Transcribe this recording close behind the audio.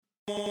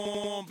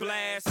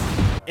Blast.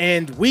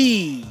 And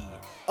we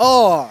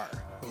are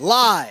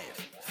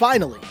live,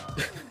 finally.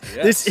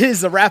 Yes. This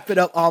is the Wrap It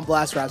Up on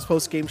Blast Raps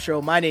post-game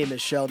show. My name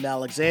is Sheldon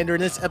Alexander,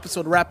 and this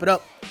episode of Wrap It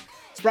Up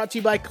is brought to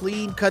you by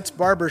Clean Cuts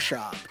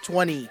Barbershop,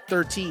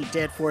 2013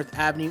 Danforth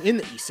Avenue in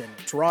the East End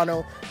of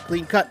Toronto.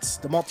 Clean Cuts,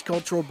 the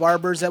multicultural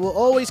barbers that will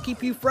always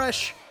keep you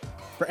fresh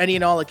for any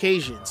and all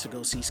occasions. So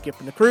go see Skip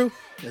and the crew.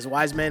 As a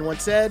wise man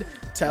once said,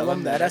 tell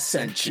them that I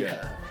sent you.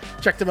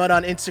 Check them out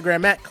on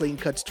Instagram at Clean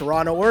Cuts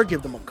Toronto or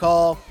give them a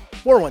call,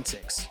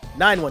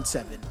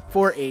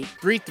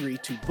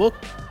 416-917-4833 to book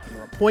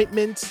your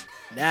appointment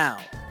now.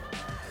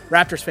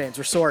 Raptors fans,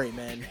 we're sorry,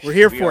 man. We're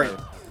here for you.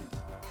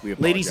 We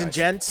Ladies and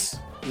gents,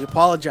 we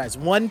apologize.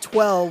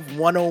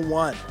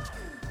 112-101.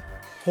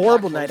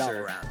 Horrible night all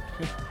around.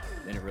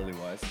 Than it really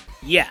was.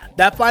 Yeah,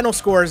 that final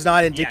score is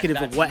not indicative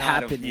of that's what not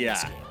happened in yeah.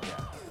 this game.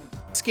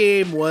 This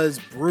game was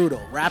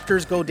brutal.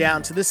 Raptors go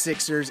down to the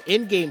Sixers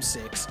in Game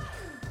 6,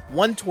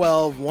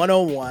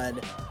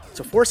 112-101,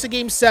 to force a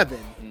Game 7,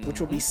 which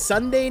will be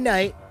Sunday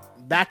night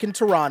back in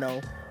Toronto.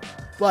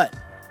 But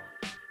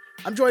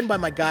I'm joined by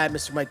my guy,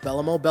 Mr. Mike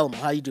Bellamo. Bellamo,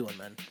 how you doing,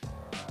 man?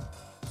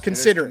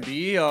 Consider it.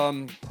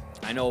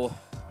 I know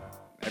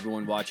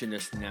everyone watching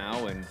this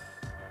now and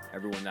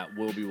everyone that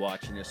will be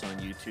watching this on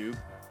YouTube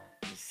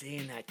is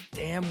saying that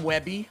damn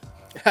Webby.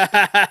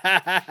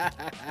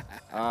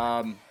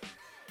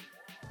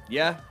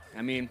 Yeah,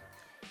 I mean,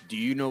 do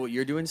you know what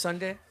you're doing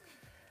Sunday?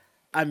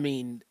 I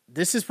mean,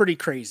 this is pretty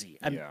crazy.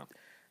 Yeah.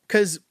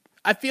 Because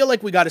I feel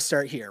like we got to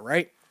start here,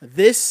 right?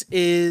 This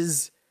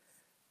is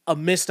a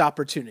missed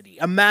opportunity,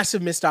 a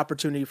massive missed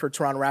opportunity for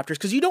Toronto Raptors,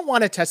 because you don't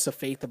want to test the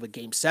faith of a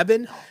Game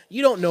 7.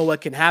 You don't know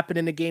what can happen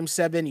in a Game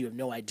 7. You have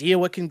no idea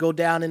what can go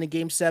down in a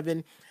Game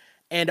 7.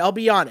 And I'll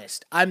be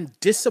honest, I'm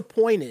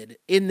disappointed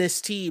in this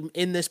team,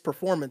 in this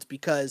performance,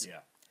 because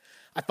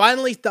I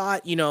finally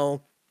thought,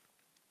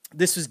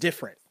 this was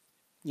different.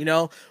 We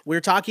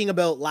were talking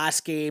about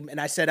last game,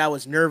 and I said I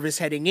was nervous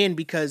heading in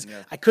because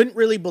I couldn't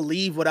really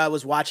believe what I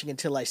was watching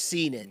until I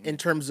seen it in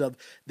terms of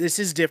this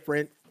is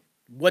different.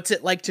 What's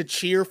it like to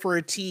cheer for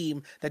a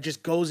team that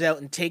just goes out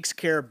and takes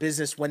care of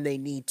business when they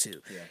need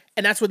to? Yeah.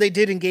 And that's what they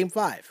did in Game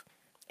 5.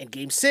 In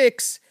Game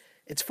 6,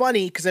 it's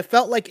funny because I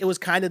felt like it was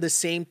kind of the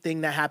same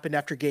thing that happened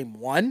after Game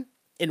 1,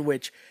 in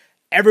which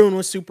everyone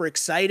was super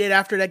excited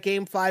after that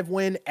Game 5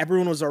 win.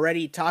 Everyone was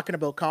already talking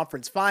about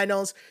conference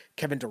finals.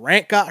 Kevin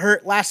Durant got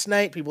hurt last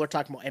night. People are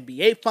talking about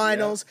NBA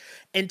finals.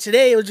 Yeah. And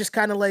today it was just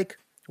kind of like,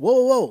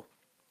 whoa.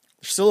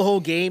 There's still a whole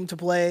game to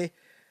play.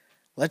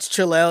 Let's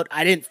chill out.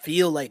 I didn't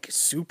feel like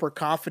super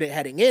confident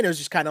heading in. It was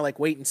just kind of like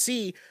wait and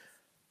see.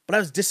 But I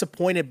was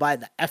disappointed by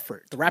the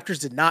effort. The Raptors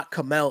did not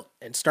come out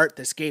and start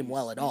this game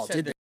well at all,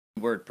 did they?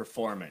 Word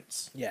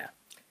performance. Yeah.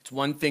 It's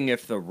one thing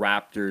if the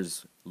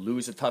Raptors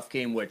lose a tough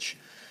game, which,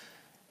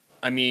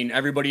 I mean,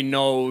 everybody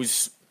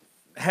knows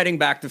heading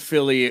back to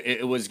Philly,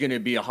 it was going to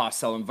be a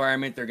hostile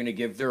environment. They're going to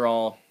give their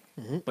all.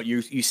 Mm-hmm. But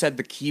you said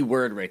the key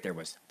word right there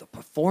was the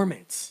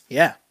performance.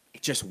 Yeah.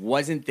 It just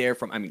wasn't there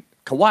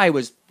Kawhi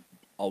was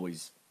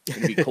always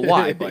going to be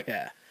Kawhi. But,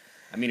 I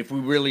mean, if we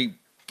really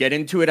get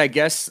into it, I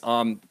guess,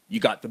 you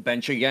got the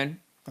bench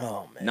again.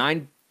 Oh,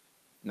 man.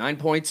 9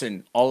 points,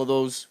 and all of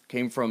those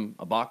came from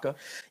Ibaka.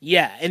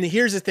 Yeah, and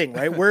here's the thing,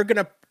 right? We're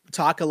going to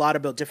talk a lot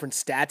about different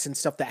stats and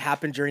stuff that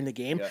happened during the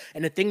game. Yeah.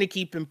 And the thing to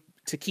keep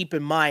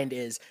in mind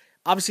is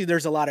obviously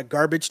there's a lot of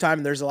garbage time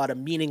and there's a lot of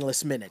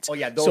meaningless minutes. Oh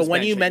yeah, so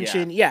when you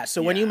mention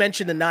when you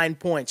mention the 9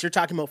 points, you're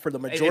talking about for the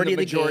majority of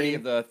the game,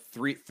 of the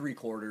three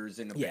quarters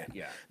in the bit.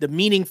 The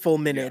meaningful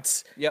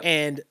minutes. Yeah. Yep.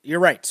 And you're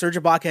right, Serge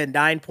Ibaka had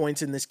 9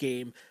 points in this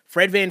game.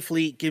 Fred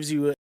VanVleet gives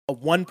you a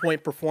 1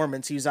 point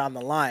performance. He's on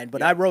the line,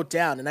 but I wrote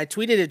down and I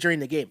tweeted it during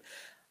the game.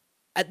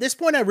 At this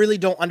point, I really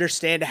don't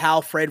understand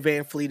how Fred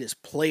VanVleet is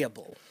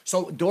playable.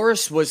 So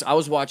I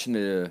was watching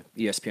the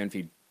ESPN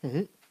feed.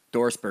 Mm-hmm.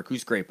 Doris Burke,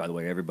 who's great, by the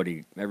way.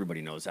 Everybody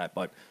knows that.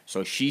 But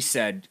so she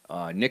said,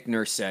 Nick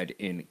Nurse said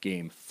in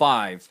Game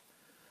 5,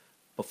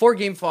 before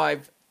Game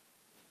 5,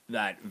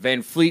 that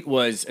VanVleet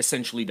was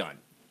essentially done,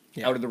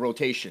 out of the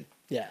rotation.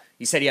 Yeah.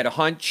 He said he had a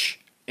hunch,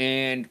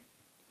 and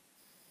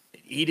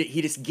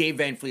he just gave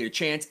VanVleet a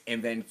chance,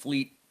 and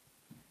VanVleet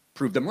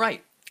proved him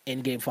right.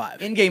 In Game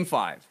 5. In Game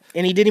 5.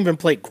 And he didn't even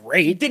play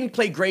great. He didn't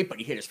play great, but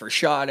he hit his first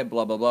shot and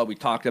blah, blah, blah. We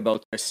talked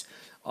about this.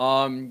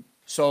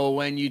 So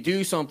when you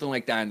do something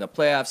like that in the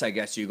playoffs, I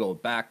guess you go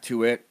back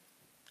to it.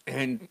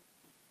 And,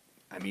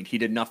 I mean, he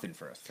did nothing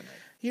for us tonight.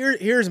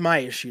 Here's my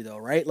issue, though,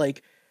 right?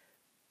 Like,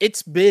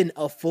 it's been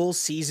a full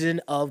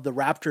season of the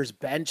Raptors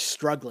bench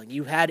struggling.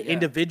 You had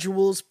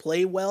individuals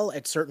play well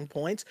at certain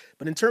points,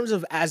 but in terms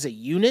of as a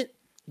unit,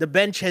 the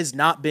bench has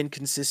not been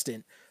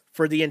consistent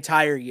for the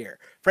entire year.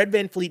 Fred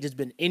VanVleet has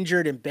been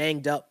injured and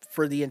banged up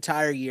for the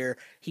entire year.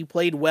 He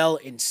played well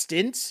in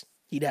stints.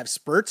 He'd have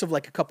spurts of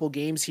like a couple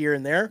games here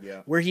and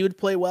there where he would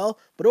play well.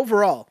 But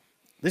overall,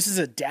 this is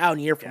a down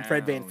year from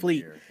Fred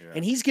VanVleet.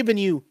 And he's given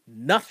you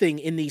nothing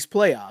in these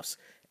playoffs.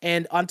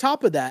 And on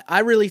top of that, I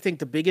really think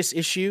the biggest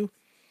issue,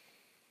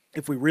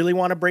 if we really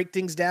want to break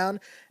things down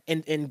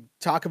and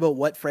talk about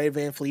what Fred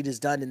VanVleet has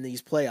done in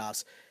these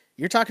playoffs,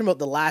 You're talking about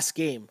the last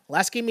game.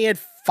 Last game he had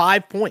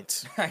 5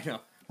 points. I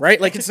know. Right?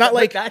 Like it's not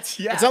like Yeah.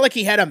 it's not like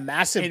he had a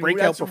massive And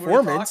breakout that's what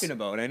performance. we're talking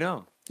about. I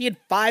know. He had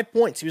 5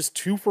 points. He was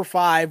 2 for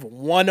 5,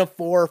 1 of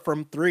 4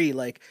 from 3.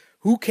 Like,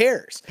 who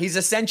cares? He's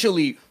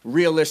essentially,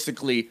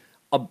 realistically,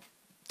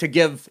 to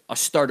give a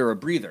starter a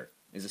breather.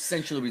 Is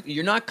essentially,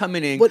 you're not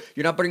coming in,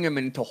 you're not bringing him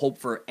in to hope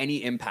for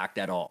any impact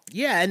at all.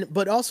 Yeah,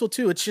 but also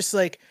too, it's just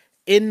like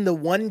in the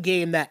one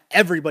game that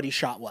everybody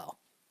shot well.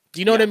 Do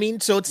you know what I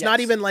mean? So it's not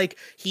even like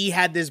he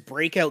had this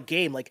breakout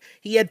game. Like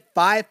he had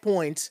 5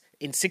 points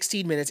in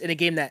 16 minutes in a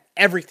game that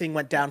everything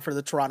went down for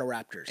the Toronto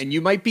Raptors. And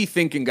you might be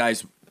thinking,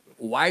 guys,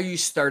 why are you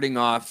starting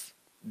off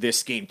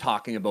this game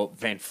talking about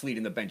Van Fleet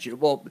in the bench?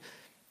 Well,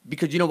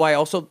 because you know why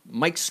also?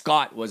 Mike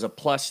Scott was a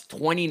plus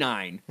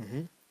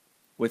 29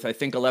 with, I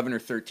think, 11 or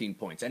 13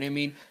 points. And I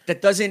mean,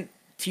 that doesn't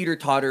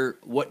teeter-totter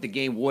what the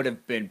game would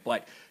have been,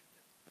 but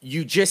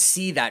you just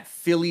see that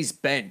Phillies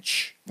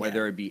bench,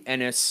 whether it be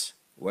Ennis,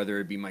 whether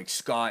it be Mike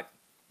Scott,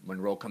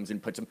 Monroe comes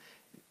in, puts him,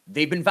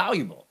 they've been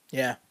valuable.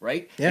 Yeah.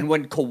 Right? Yeah. And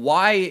when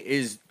Kawhi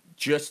is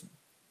just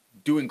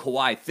doing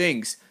Kawhi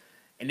things,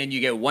 and then you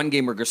get one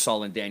game where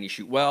Gasol and Danny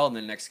shoot well, and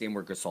the next game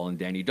where Gasol and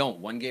Danny don't.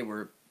 One game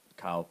where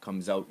Kyle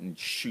comes out and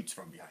shoots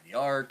from behind the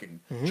arc and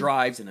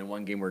drives, and then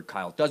one game where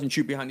Kyle doesn't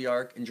shoot behind the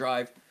arc and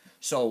drive.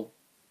 So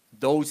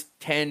those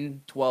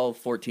 10, 12,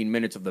 14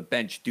 minutes of the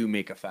bench do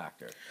make a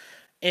factor.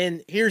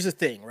 And here's the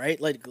thing, right?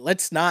 Like,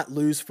 let's not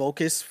lose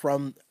focus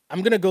from.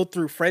 I'm gonna go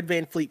through Fred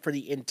VanVleet for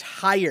the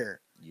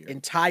entire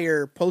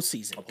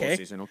postseason. Okay.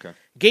 Postseason, okay.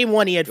 Game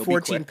 1, he had You'll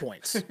 14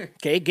 points.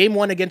 Okay. Game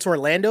 1 against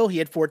Orlando, he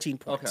had 14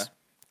 points. Okay.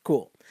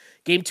 Cool.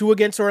 Game 2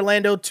 against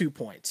Orlando, 2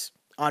 points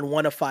on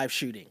 1 of 5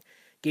 shooting.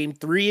 Game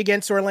 3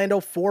 against Orlando,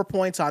 4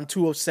 points on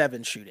 2 of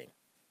 7 shooting.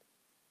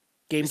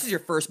 This is your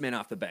first man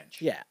off the bench.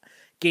 Yeah.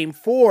 Game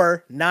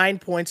 4, 9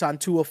 points on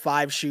 2 of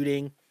 5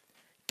 shooting.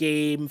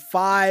 Game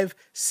 5,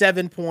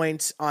 7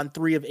 points on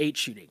 3 of 8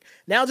 shooting.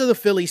 Now to the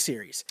Philly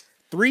series.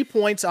 3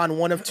 points on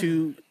 1 of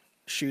 2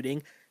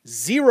 shooting.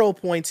 0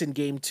 points in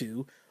Game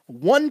 2.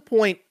 1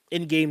 point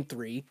in Game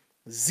 3.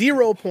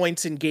 0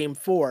 points in Game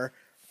 4.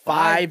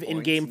 5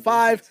 in Game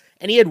 5.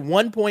 And he had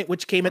 1 point,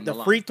 which came at the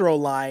free throw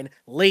line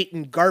late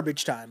in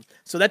garbage time.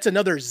 So that's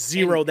another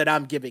 0 that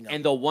I'm giving up.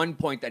 And the 1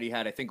 point that he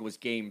had, I think it was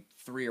Game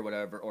 3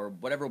 or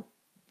whatever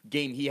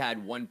game he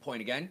had 1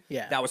 point again.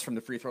 Yeah. That was from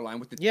the free throw line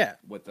with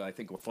I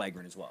think with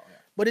flagrant as well. Yeah.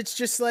 But it's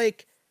just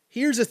like,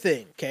 here's the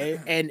thing,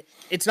 okay? And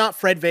it's not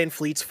Fred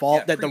VanVleet's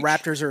fault that the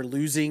Raptors are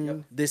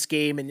losing this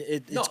game and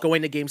it's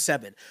going to Game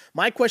 7.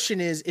 My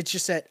question is, it's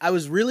just that I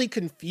was really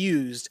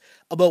confused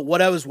about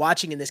what I was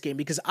watching in this game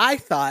because I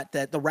thought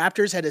that the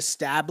Raptors had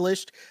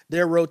established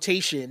their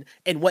rotation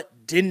and what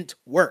didn't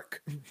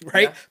work,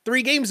 right? Yeah.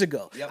 3 games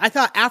ago. Yep. I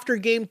thought after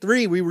Game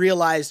 3, we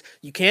realized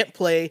you can't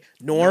play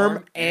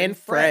Norm and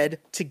Fred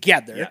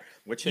together. Yeah.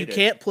 Which you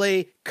can't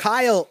play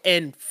Kyle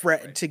and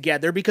Fred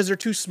together because they're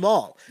too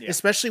small,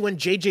 especially when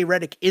JJ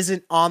Redick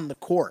isn't on the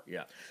court.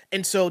 Yeah.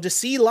 And so to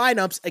see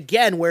lineups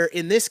again where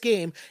in this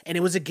game, and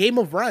it was a game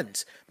of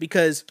runs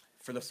because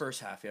for the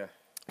first half,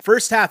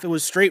 first half it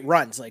was straight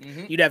runs. Like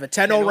you'd have a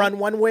 10-0 run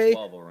one way.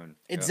 12-0 run.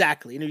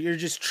 Exactly. And you're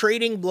just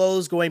trading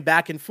blows going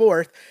back and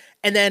forth.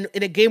 And then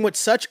in a game with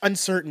such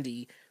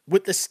uncertainty,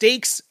 with the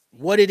stakes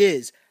what it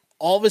is,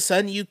 all of a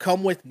sudden you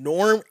come with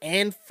Norm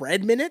and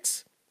Fred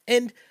minutes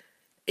and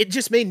it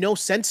just made no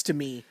sense to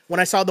me when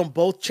I saw them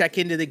both check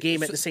into the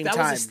game at the same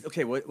time.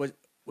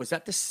 Was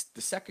that the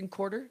second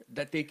quarter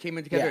that they came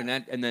in together,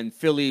 and then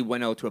Philly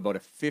went out to about a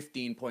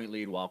 15-point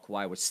lead while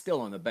Kawhi was still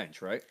on the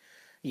bench, right?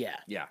 Yeah.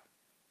 Yeah.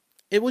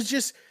 It was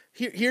just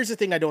here's the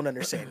thing I don't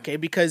understand, okay?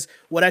 Because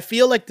what I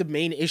feel like the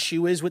main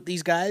issue is with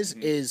these guys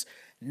is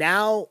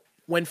now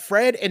when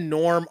Fred and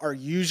Norm are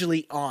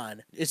usually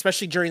on,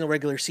 especially during the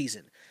regular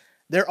season,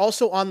 they're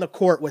also on the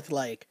court with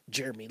like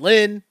Jeremy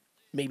Lin,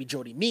 maybe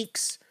Jody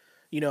Meeks,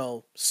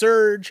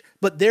 Serge,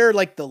 but they're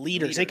like the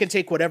leaders. They can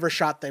take whatever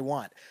shot they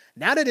want.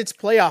 Now that it's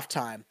playoff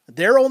time,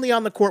 they're only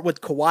on the court with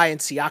Kawhi and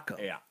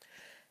Siakam. Yeah.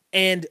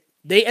 And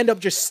they end up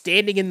just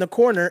standing in the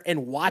corner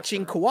and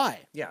watching Kawhi.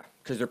 Yeah,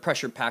 because they're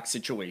pressure-packed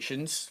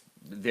situations.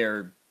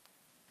 They're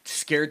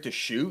scared to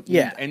shoot.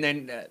 Yeah. And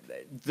then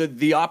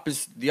the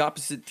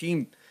opposite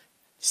team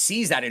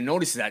sees that and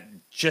notices that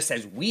just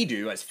as we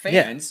do as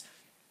fans. Yeah.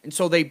 And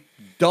so they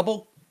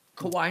double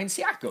Kawhi and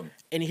Siakam.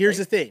 And here's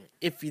the thing.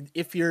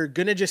 If you're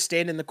going to just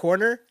stand in the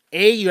corner,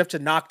 you have to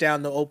knock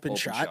down the open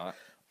shot.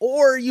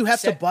 Or you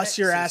have to bust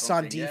your ass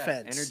on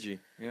defense. Yeah, energy.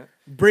 Yeah.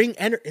 Bring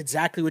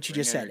exactly what you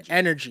just said.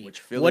 Energy. Which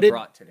Philly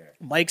brought today.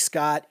 Mike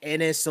Scott,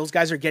 Ennis, those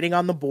guys are getting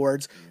on the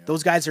boards. Yeah.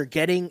 Those guys are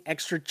getting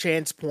extra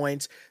chance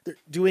points. They're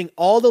doing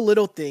all the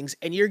little things,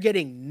 and you're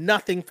getting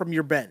nothing from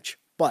your bench.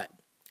 But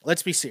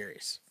let's be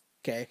serious,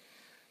 okay?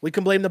 We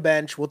can blame the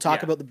bench. We'll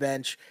talk about the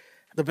bench.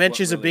 The bench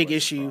is a big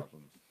issue.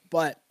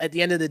 But at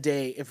the end of the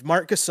day, if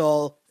Marc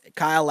Gasol,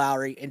 Kyle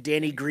Lowry, and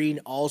Danny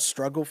Green all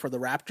struggle for the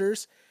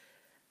Raptors,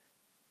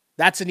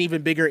 that's an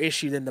even bigger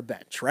issue than the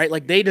bench, right?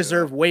 Like, they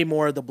deserve way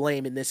more of the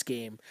blame in this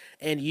game.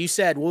 And you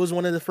said, what was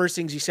one of the first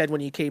things you said when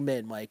you came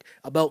in, Mike,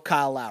 about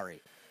Kyle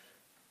Lowry?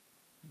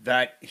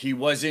 that he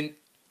wasn't.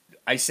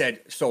 I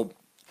said, so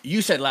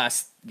you said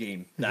last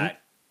game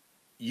that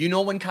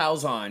when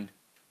Kyle's on,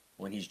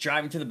 when he's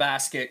driving to the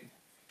basket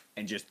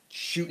and just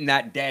shooting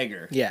that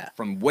dagger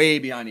from way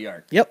beyond the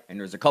arc. Yep. And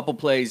there's a couple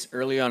plays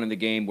early on in the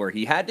game where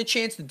he had the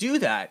chance to do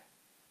that,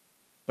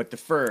 but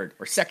deferred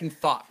or second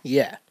thought.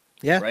 Yeah.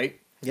 Right?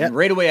 Yeah. And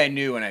right away I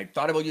knew, and I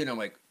thought about you, and I'm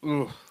like,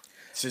 ooh,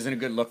 this isn't a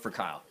good look for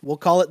Kyle. We'll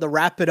call it the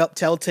wrap it up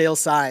telltale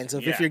signs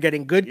of if you're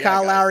getting good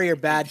Kyle Lowry or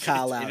bad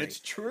Kyle Lowry. And it's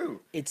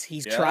true.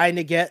 He's trying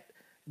to get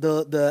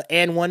the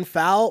and one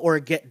foul or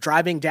get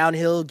driving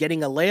downhill,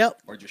 getting a layup,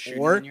 or just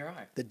shooting in your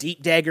eye. The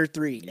deep dagger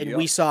three. And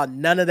we saw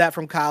none of that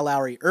from Kyle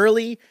Lowry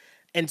early.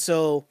 And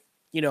so,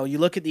 you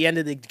look at the end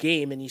of the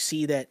game and you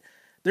see that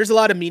there's a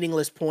lot of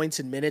meaningless points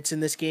and minutes in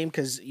this game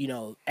because,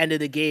 end of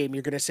the game,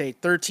 you're going to say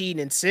 13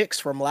 and 6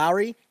 from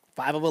Lowry,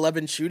 5 of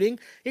 11 shooting.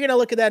 You're going to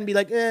look at that and be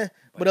like,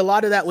 but a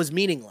lot of that was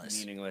meaningless.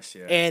 Meaningless,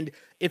 yeah. And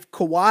if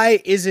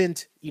Kawhi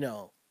isn't,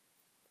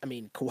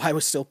 Kawhi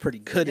was still pretty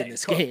good in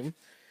this game.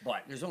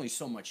 But there's only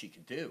so much he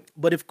can do.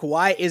 But if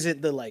Kawhi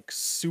isn't the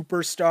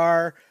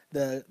superstar,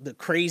 the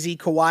crazy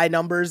Kawhi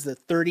numbers, the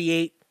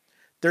 38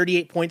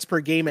 points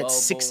per game at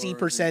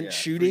 60%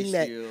 shooting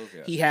that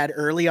he had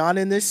early on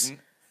in this,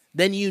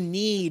 then you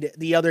need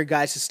the other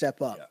guys to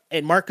step up. Yeah.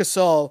 And Marc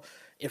Gasol,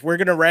 if we're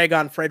going to rag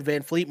on Fred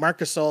VanVleet, Marc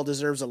Gasol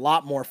deserves a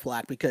lot more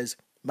flack because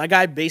my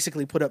guy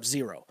basically put up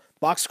 0.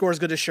 Box score is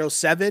going to show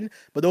 7,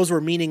 but those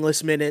were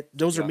meaningless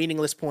are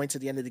meaningless points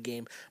at the end of the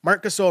game.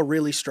 Marc Gasol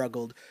really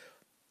struggled.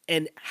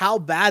 And how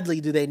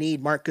badly do they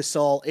need Marc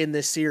Gasol in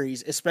this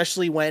series,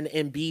 especially when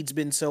Embiid's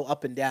been so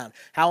up and down?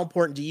 How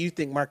important do you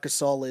think Marc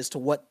Gasol is to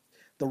what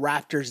the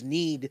Raptors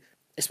need,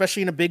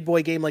 especially in a big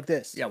boy game like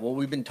this? Yeah, well,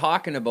 we've been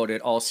talking about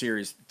it all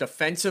series.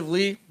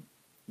 Defensively,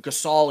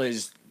 Gasol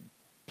is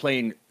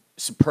playing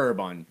superb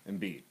on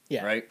Embiid,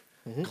 right?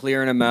 Mm-hmm.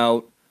 Clearing him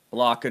out,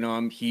 blocking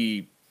him.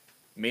 He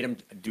made him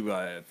do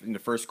in the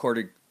first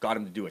quarter, got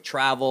him to do a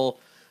travel.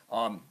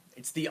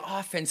 It's the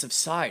offensive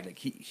side. Like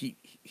he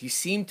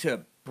seemed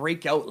to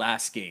break out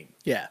last game.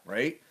 Yeah.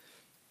 Right?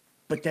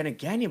 But then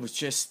again, it was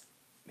just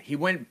he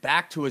went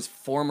back to his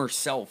former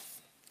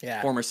self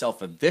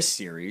of this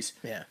series.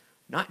 Yeah.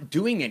 Not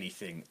doing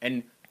anything.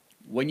 And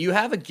when you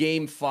have a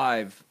game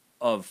 5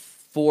 of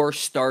 4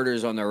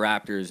 starters on the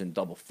Raptors in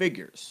double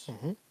figures,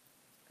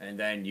 and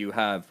then you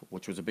have,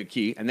 which was a big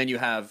key, and then you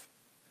have,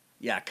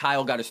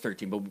 Kyle got his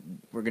 13, but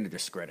we're going to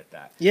discredit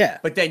that. Yeah.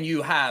 But then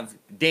you have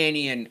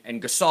Danny and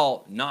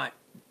Gasol not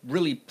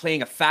really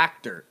playing a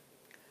factor.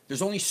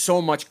 There's only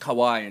so much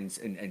Kawhi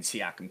and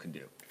Siakam can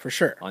do. For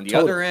sure. On the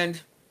other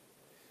end,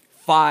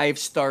 5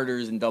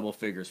 starters in double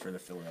figures for the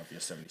Philadelphia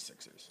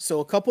 76ers.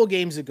 So a couple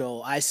games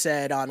ago, I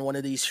said on one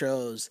of these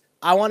shows,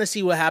 I want to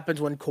see what happens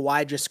when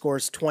Kawhi just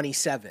scores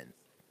 27.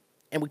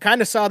 And we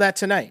kind of saw that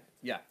tonight.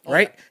 Yeah.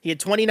 Right? He had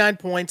 29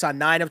 points on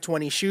 9 of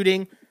 20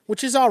 shooting,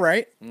 which is all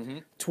right.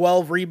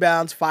 12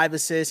 rebounds, 5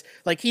 assists.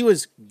 Like, he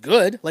was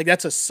good. Like,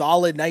 that's a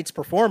solid night's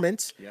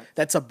performance. Yeah.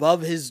 That's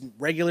above his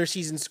regular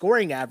season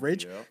scoring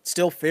average. Yeah.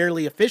 Still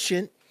fairly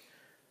efficient.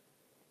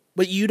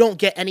 But you don't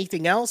get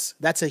anything else,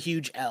 that's a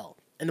huge L.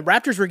 And the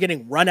Raptors were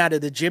getting run out of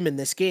the gym in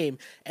this game.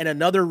 And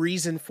another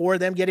reason for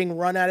them getting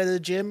run out of the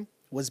gym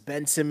was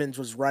Ben Simmons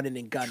was running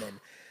and gunning.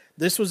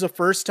 This was the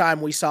first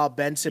time we saw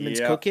Ben Simmons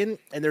cooking.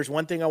 And there's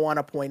one thing I want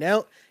to point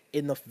out.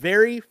 In the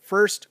very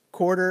first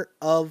quarter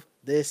of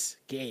this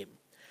game,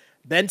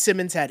 Ben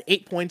Simmons had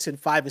 8 points and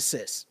 5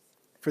 assists.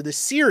 For the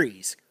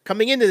series,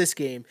 coming into this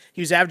game,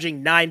 he was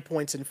averaging 9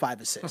 points and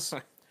 5 assists.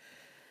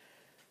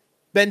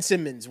 Ben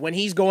Simmons, when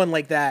he's going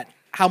like that,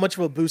 how much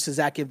of a boost does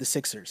that give the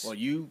Sixers? Well,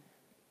 you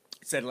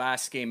said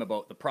last game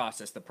about the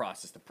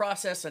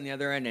process on the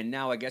other end, and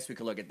now I guess we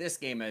could look at this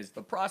game as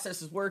the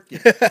process is working.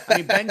 I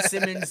mean, Ben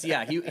Simmons,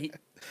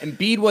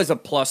 Embiid was a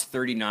plus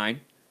 39,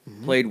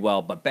 played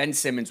well, but Ben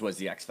Simmons was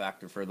the X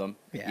factor for them,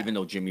 even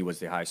though Jimmy was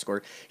the high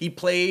scorer. He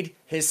played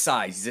his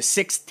size. He's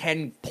a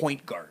 6'10"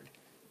 point guard,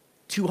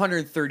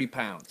 230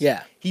 pounds.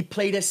 Yeah. He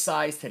played his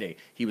size today.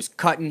 He was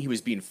cutting. He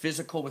was being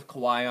physical with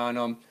Kawhi on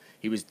him.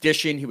 He was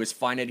dishing. He was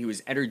finding. He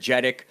was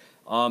energetic.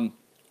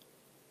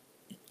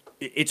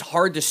 It's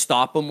hard to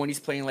stop him when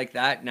he's playing like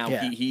that. Now,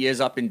 he is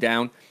up and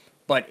down,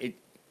 but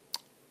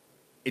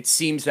it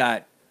seems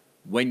that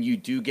when you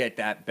do get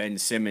that Ben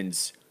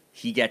Simmons,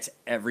 he gets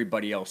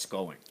everybody else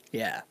going.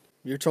 Yeah,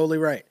 you're totally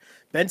right.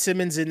 Ben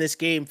Simmons in this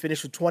game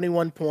finished with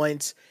 21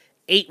 points,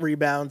 8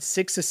 rebounds,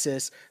 6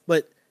 assists,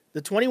 but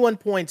the 21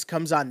 points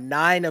comes on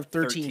 9 of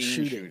 13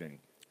 shooting.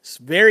 It's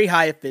very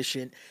high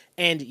efficient,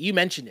 and you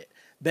mentioned it.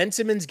 Ben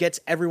Simmons gets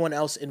everyone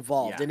else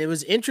involved, and it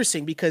was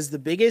interesting because the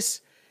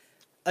biggest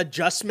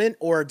adjustment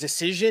or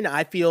decision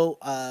I feel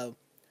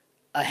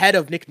ahead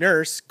of Nick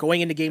Nurse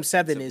going into Game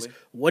 7 is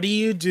what do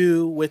you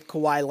do with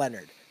Kawhi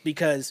Leonard?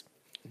 Because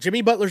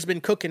Jimmy Butler's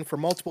been cooking for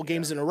multiple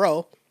games in a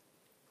row.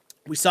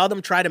 We saw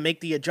them try to make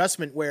the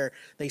adjustment where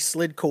they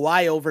slid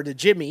Kawhi over to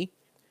Jimmy,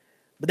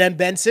 but then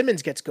Ben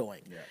Simmons gets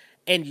going. Yeah.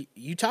 And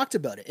you talked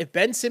about it. If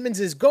Ben Simmons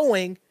is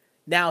going,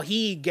 Now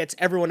he gets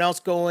everyone else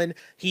going.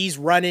 He's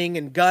running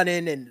and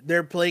gunning, and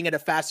they're playing at a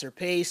faster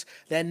pace.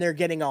 Then they're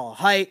getting all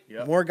hype.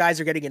 Yep. More guys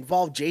are getting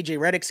involved. JJ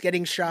Redick's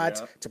getting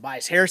shots. Yep.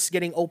 Tobias Harris is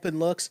getting open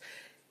looks.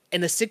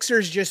 And the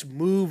Sixers just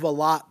move a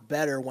lot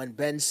better when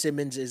Ben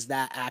Simmons is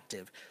that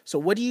active. So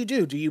what do?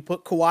 Do you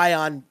put Kawhi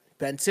on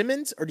Ben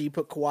Simmons or do you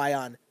put Kawhi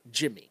on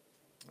Jimmy?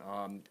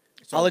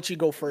 So I'll let you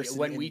go first.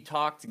 When we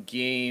talked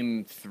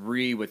game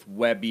 3 with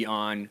Webby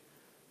on,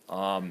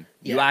 you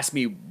Yeah. asked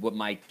me what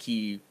my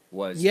key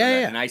was. for Yeah, that,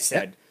 yeah. And I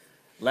said,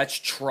 let's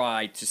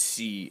try to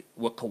see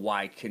what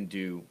Kawhi can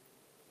do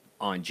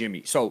on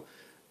Jimmy. So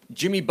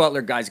Jimmy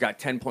Butler, guys, got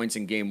 10 points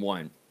in game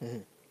 1.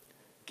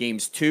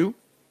 Games 2,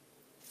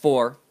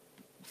 4,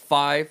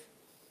 5,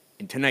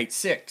 and tonight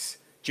 6.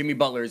 Jimmy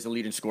Butler is the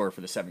leading scorer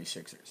for the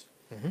 76ers.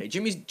 Okay,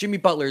 Jimmy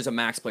Butler is a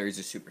max player. He's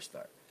a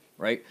superstar,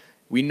 right?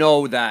 We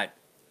know that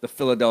the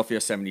Philadelphia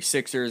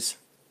 76ers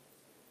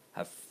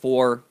have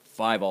 4,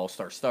 5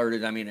 all-star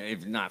starters. I mean,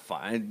 if not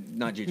 5,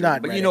 not JJ,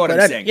 Not but you Redick, know what but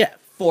I'm I- saying. yeah.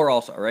 4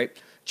 all-star, right?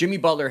 Jimmy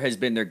Butler has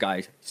been their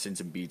guy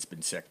since Embiid's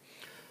been sick.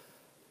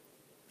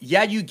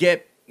 Yeah, you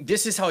get –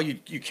 this is how you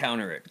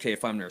counter it, okay,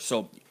 if I'm there.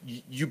 So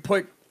you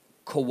put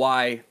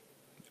Kawhi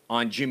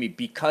on Jimmy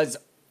because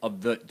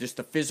of just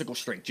the physical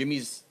strength.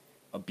 Jimmy's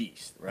a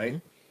beast,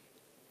 right?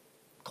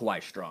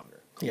 Kawhi's stronger.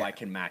 Kawhi Yeah.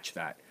 can match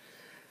that.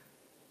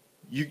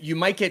 You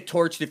might get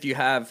torched if you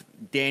have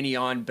Danny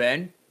on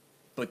Ben,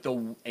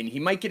 and he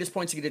might get his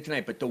points again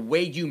tonight. But the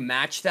way you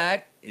match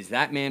that is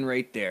that man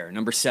right there,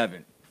 number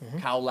 7,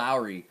 Kyle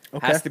Lowry,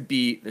 Okay. has to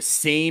be the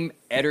same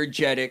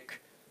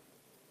energetic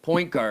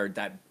point guard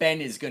that Ben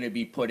is going to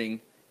be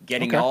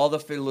getting Okay. all the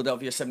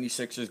Philadelphia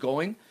 76ers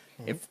going.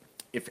 If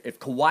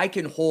Kawhi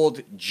can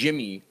hold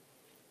Jimmy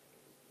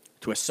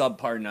to a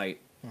subpar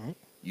night,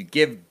 you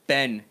give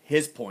Ben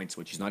his points,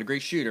 which he's not a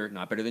great shooter,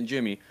 not better than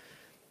Jimmy.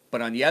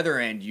 But on the other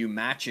end, you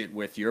match it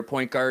with your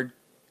point guard.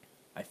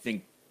 I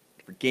think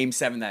for game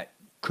 7, that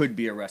could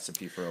be a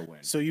recipe for a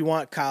win. So you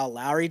want Kyle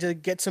Lowry to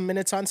get some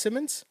minutes on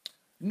Simmons?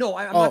 No,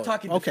 I'm Oh, not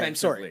talking okay,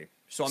 defensively. sorry.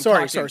 So I'm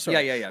Sorry. talking,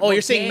 Yeah. Oh, No,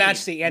 you're saying game.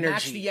 match the energy.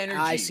 Match the energy.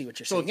 I see what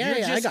you're So saying. if you're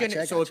Yeah, I just gotcha,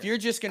 gonna, I so if gotcha. you're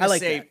just I gonna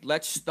like say, that.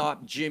 let's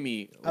stop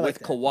Jimmy I like with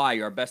that.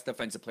 Kawhi, our best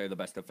defensive player, the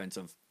best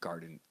defensive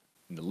guard in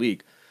the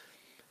league,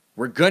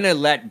 we're gonna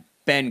let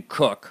Ben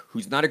cook,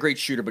 who's not a great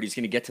shooter, but he's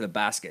gonna get to the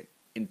basket.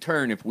 In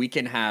turn, if we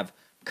can have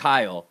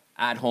Kyle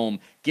at home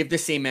give the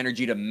same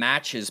energy to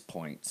match his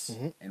points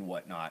and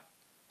whatnot,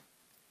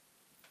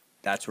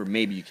 that's where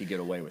maybe you could get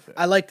away with it.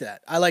 I like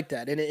that.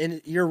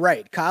 And you're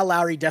right. Kyle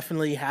Lowry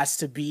definitely has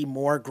to be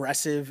more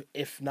aggressive,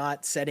 if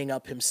not setting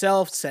up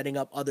himself, setting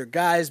up other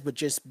guys, but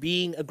just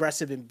being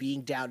aggressive and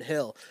being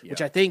downhill, which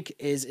Yeah. I think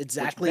is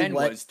exactly Ben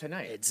what was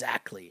tonight.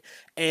 Exactly.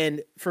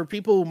 And for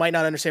people who might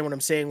not understand what I'm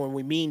saying, when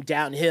we mean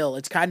downhill,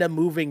 it's kind of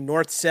moving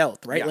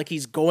north-south, right? Yeah. Like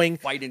he's going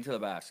Fight into the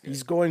basket.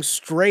 He's going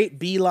straight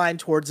beeline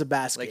towards the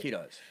basket. like he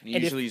does. And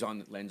And if- usually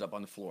ends up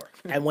on the floor.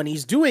 And when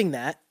he's doing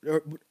that,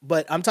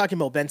 but I'm talking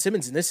about Ben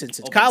Simmons in this instance.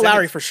 Oh, Kyle Ben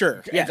Lowry Simmons for sure.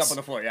 Ends Yes. up on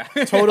the floor, yeah.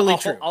 Totally all,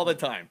 true. All the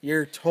time.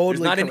 You're totally There's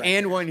not correct. an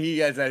and one he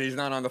has that he's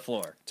not on the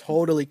floor.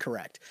 Totally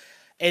correct.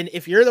 And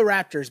if you're the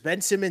Raptors,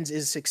 Ben Simmons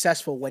is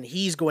successful when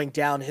he's going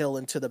downhill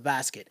into the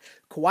basket.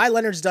 Kawhi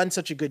Leonard's done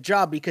such a good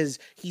job because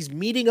he's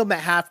meeting him at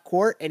half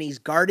court and he's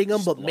guarding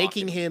him, but blocking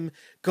making him. him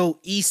go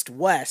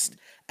east-west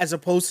as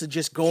opposed to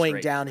just going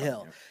Straight.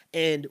 downhill.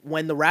 And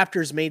when the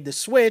Raptors made the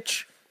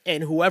switch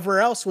and whoever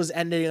else was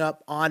ending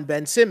up on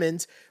Ben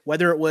Simmons,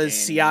 whether it was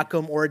Danny.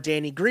 Siakam or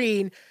Danny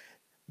Green,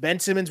 Ben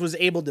Simmons was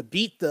able to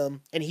beat them,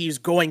 and he was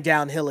going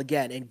downhill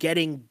again and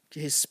getting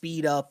his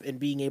speed up and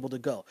being able to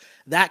go.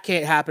 That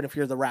can't happen if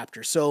you're the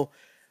Raptors. So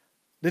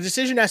the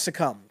decision has to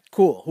come.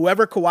 Cool.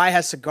 Whoever Kawhi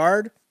has to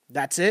guard,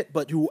 that's it.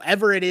 But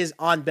whoever it is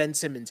on Ben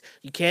Simmons,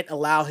 you can't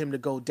allow him to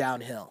go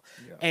downhill.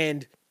 Yeah.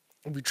 And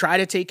if we try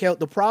to take out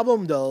the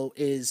problem, though,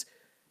 is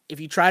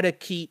if you try to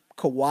keep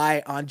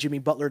Kawhi on Jimmy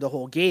Butler the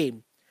whole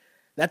game,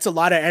 that's a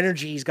lot of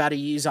energy he's got to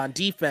use on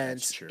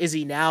defense. That's true. Is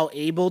he now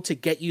able to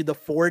get you the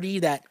 40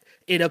 that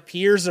it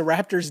appears the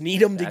Raptors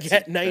need him to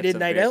get night in,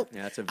 night out?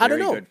 Yeah, that's a I don't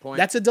very know. good point.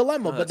 That's a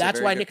dilemma, No, but that's a that's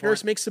very why good Nick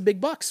Nurse point. makes the big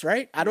bucks,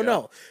 right? I don't Yeah.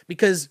 know.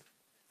 Because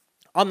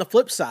on the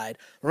flip side,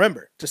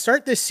 remember, to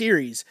start this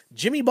series,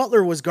 Jimmy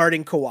Butler was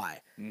guarding Kawhi.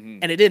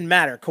 And it didn't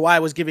matter.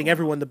 Kawhi was giving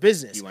everyone the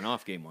business. He went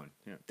off game 1.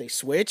 Yeah. They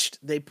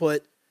switched. They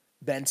put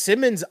Ben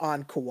Simmons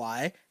on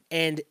Kawhi.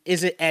 And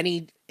is it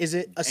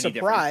a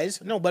surprise?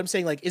 No, but I'm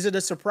saying, like, is it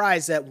a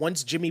surprise that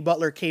once Jimmy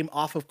Butler came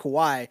off of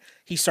Kawhi,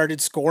 he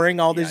started scoring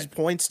all these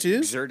points too?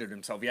 Exerted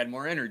himself. He had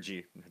more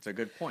energy. That's a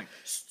good point.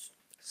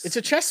 It's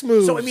a chess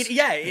move. So I mean,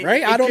 yeah,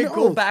 right? It I don't could know.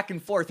 go back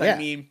and forth. Yeah. I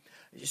mean,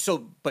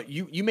 but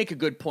you make a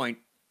good point,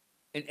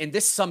 and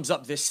this sums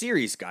up this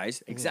series, guys.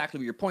 Mm-hmm. Exactly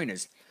what your point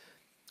is.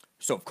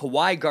 So if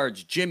Kawhi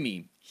guards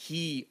Jimmy,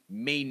 he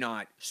may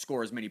not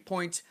score as many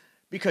points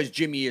because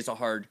Jimmy is a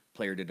hard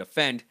player to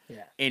defend.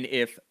 Yeah. And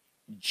if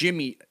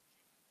Jimmy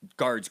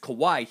guards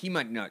Kawhi, he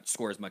might not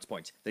score as much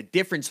points. The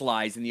difference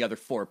lies in the other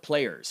 4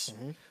 players.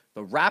 Mm-hmm.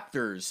 The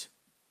Raptors,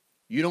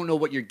 you don't know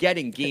what you're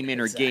getting game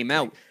in or game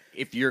out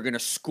if you're going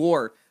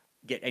to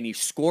get any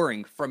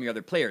scoring from your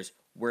other players.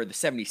 Where the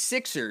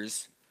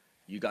 76ers,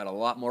 you got a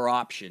lot more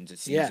options, it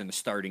seems, Yeah. in the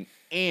starting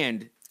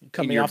and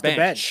Coming in your off the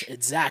bench.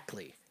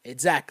 Exactly.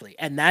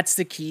 And that's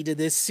the key to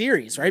this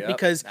series, right? Yep,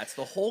 Because that's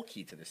the whole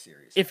key to the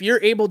series. if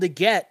you're able to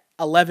get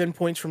 11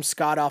 points from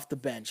Scott off the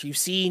bench, you've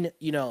seen,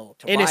 Tobias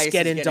Ennis is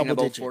get in getting double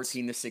about digits.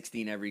 14 to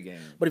 16 every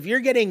game. But if you're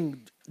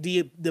getting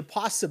the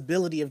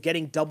possibility of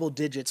getting double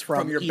digits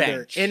from your either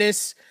bench.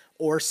 Ennis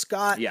or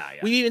Scott, Yeah.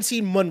 we've even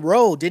seen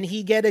Monroe. Didn't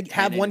he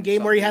have one and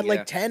game where he had something,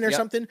 like 10 or Yep.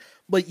 something?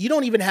 But you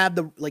don't even have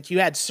you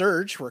had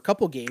Serge for a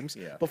couple games,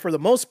 Yeah. but for the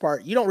most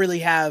part, you don't really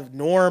have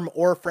Norm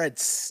or Fred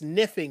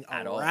sniffing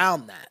At all.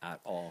 around that. At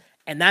all.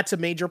 And that's a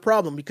major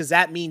problem because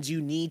that means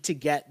you need to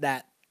get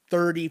that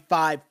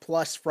 35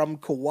 plus from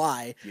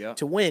Kawhi Yep.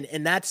 to win.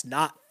 And that's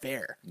not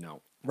fair.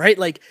 No. Right?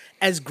 Like,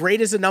 as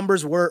great as the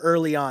numbers were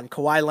early on,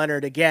 Kawhi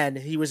Leonard, again,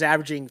 he was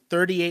averaging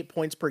 38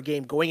 points per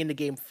game going into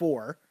game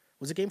 4.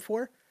 Was it game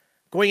 4?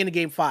 Going into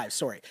game 5,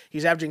 sorry.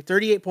 He's averaging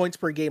 38 points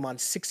per game on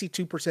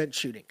 62%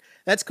 shooting.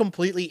 That's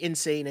completely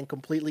insane and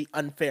completely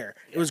unfair.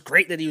 It was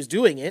great that he was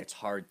doing it. It's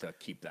hard to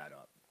keep that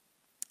up.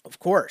 Of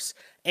course.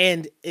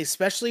 And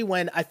especially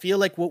when I feel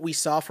like what we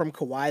saw from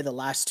Kawhi the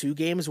last 2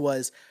 games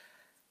was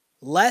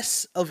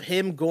less of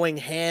him going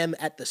ham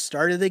at the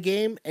start of the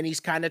game, and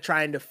he's kind of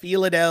trying to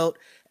feel it out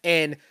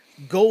and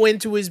go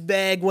into his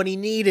bag when he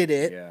needed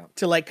it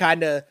to like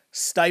kind of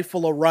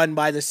stifle a run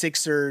by the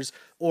Sixers,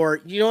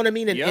 or you know what I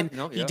mean?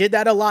 And he did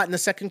that a lot in the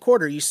second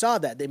quarter. You saw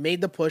that. They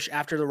made the push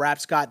after the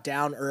Raps got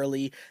down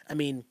early. I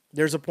mean,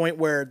 there's a point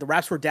where the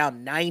Raps were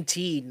down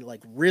 19,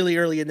 like really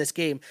early in this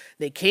game.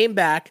 They came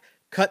back,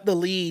 cut the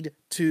lead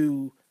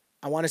to,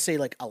 I want to say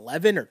like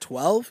 11 or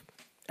 12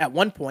 at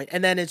one point,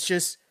 and then it's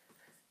just,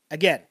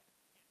 again,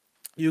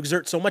 you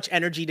exert so much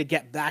energy to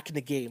get back in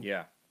the game.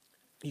 Yeah.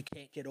 You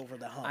can't get over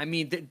the hump. I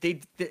mean,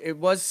 it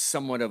was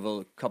somewhat of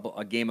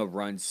a game of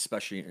runs,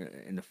 especially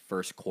in the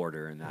first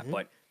quarter and that.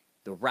 But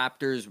the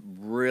Raptors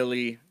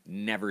really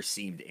never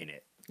seemed in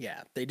it.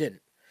 Yeah, they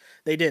didn't.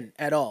 They didn't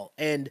at all.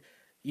 And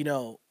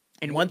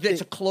and one thing,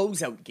 it's a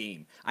closeout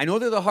game. I know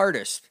they're the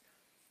hardest,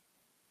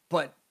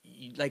 but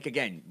like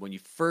again, when you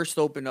first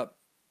opened up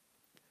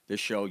the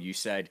show, you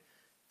said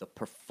the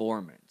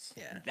performance.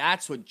 Yeah,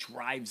 that's what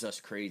drives us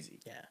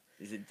crazy. Yeah,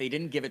 is that they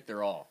didn't give it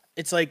their all.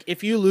 It's like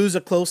if you lose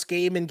a close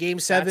game in Game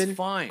 7, that's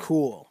fine.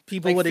 Cool.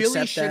 People like would Philly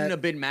accept shouldn't that.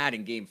 have been mad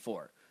in Game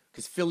 4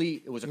 because Philly,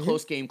 it was a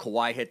close game.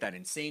 Kawhi hit that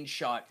insane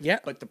shot. Yeah,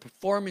 but the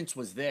performance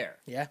was there.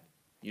 Yeah,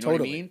 you know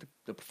what I mean.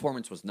 The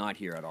performance was not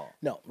here at all.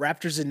 No,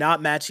 Raptors did not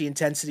match the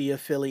intensity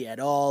of Philly at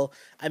all.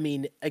 I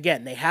mean,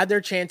 again, they had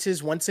their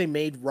chances once they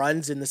made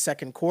runs in the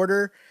second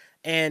quarter,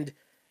 and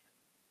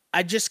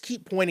I just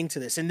keep pointing to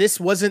this. And this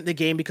wasn't the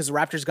game because the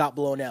Raptors got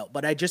blown out,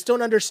 but I just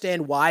don't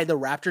understand why the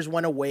Raptors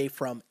went away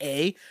from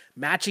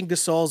matching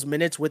Gasol's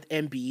minutes with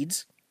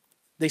Embiid's.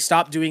 They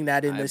stopped doing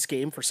that in this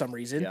game for some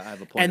reason. Yeah, I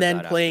have a point. And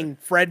then playing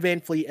Fred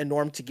VanVleet and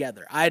Norm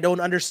together. I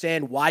don't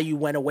understand why you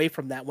went away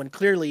from that when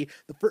clearly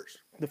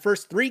the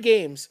first 3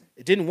 games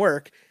it didn't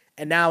work.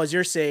 And now, as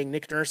you're saying,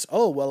 Nick Nurse,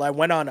 I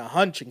went on a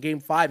hunch in Game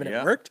 5 and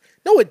it worked.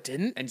 No, it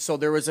didn't. And so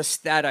there was a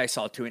stat I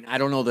saw too, and I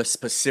don't know the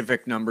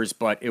specific numbers,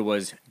 but it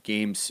was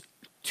games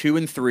 2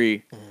 and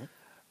 3.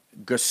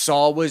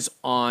 Gasol was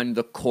on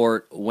the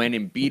court when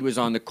Embiid was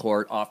on the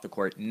court, off the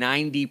court,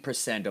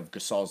 90% of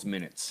Gasol's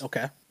minutes.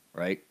 Okay.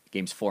 Right?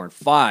 Games 4 and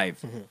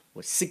 5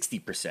 was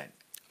 60%.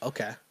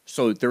 Okay.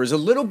 So there was a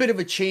little bit of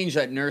a change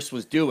that Nurse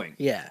was doing.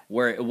 Yeah.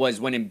 Where it was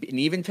and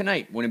even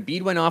tonight, when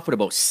Embiid went off with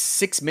about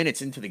 6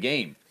 minutes into the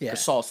game,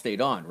 Gasol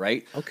stayed on,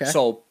 right? Okay.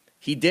 So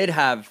he did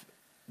have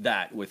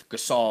that with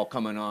Gasol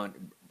coming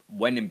on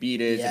when Embiid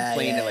is and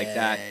playing it like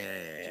that.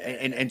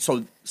 And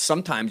so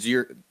sometimes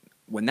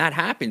when that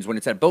happens, when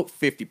it's at about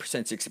 50%,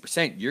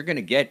 60%, you're going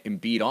to get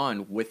Embiid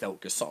on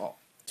without Gasol.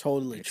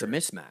 Totally true.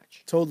 It's a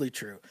mismatch. Totally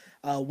true.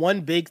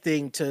 One big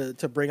thing to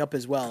bring up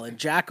as well, and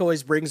Jack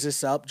always brings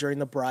this up during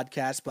the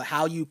broadcast, but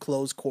how you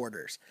close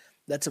quarters.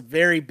 That's a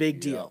very big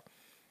deal.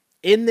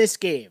 In this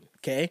game,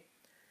 okay,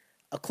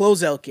 a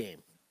closeout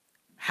game,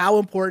 how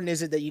important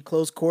is it that you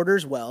close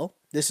quarters? Well,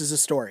 this is a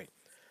story.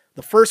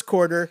 The first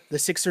quarter, the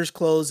Sixers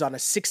closed on a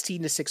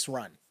 16-6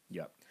 run.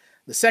 Yep.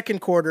 The second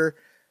quarter,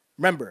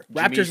 remember,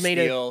 Raptors made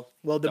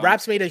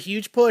Raps made a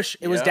huge push.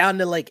 It was down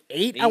to like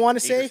 8, I want to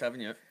say.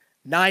 7,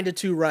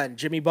 9-2 run.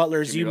 Jimmy Butler,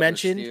 as you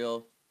mentioned.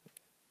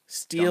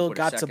 Steal,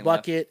 got the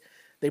bucket.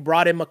 They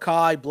brought in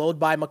McCaw, blowed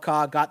by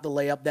McCaw, got the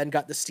layup, then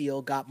got the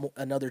steal, got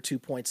another 2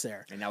 points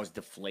there. And that was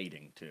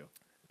deflating too.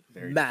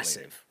 Very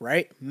massive, deflating.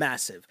 Right?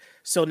 Massive.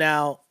 So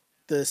now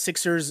the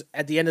Sixers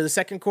at the end of the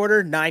second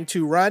quarter,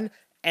 9-2 run.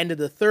 End of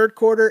the third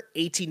quarter,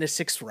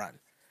 18-6 run.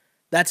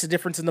 That's the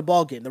difference in the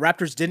ball game. The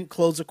Raptors didn't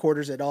close the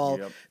quarters at all.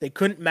 Yep. They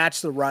couldn't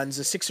match the runs.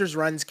 The Sixers'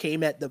 runs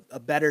came at a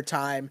better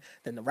time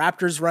than the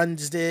Raptors'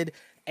 runs did,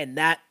 and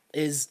that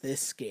is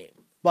this game.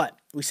 But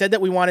we said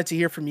that we wanted to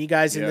hear from you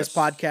guys in this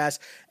podcast,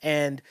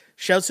 and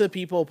shouts to the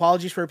people.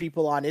 Apologies for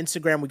people on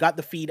Instagram. We got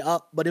the feed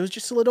up, but it was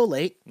just a little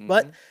late.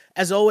 But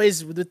as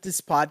always with this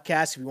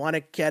podcast, if you want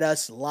to get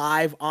us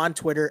live on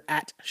Twitter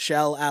at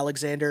Shell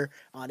Alexander,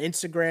 on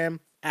Instagram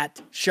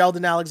at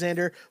Sheldon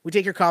Alexander. We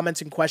take your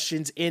comments and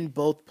questions in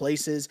both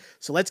places.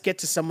 So let's get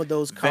to some of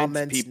those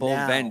comments people,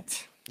 now.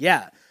 vent.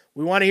 Yeah,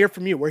 we want to hear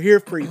from you. We're here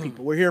for you,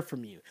 people. We're here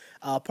from you.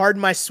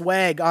 Pardon my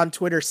swag on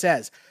Twitter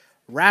says,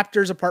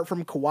 Raptors apart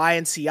from Kawhi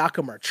and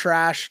Siakam are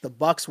trash. The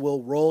Bucks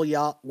will roll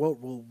y'all.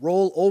 Will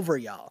roll over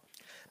y'all.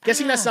 I'm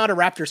guessing that's not a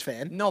Raptors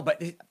fan. No,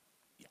 but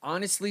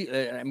honestly,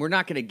 we're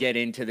not going to get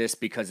into this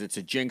because it's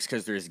a jinx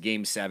because there's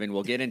Game 7.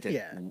 We'll get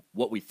into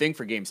what we think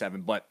for Game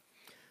 7, but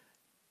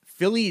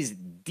Philly's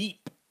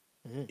deep.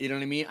 You know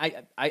what I mean?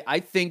 I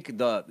think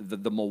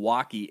the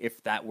Milwaukee,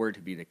 if that were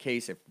to be the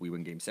case, if we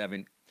win Game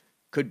 7,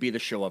 could be the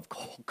show of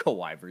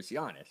Kawhi versus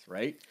Giannis,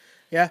 right?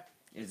 Yeah.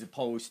 As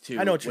opposed to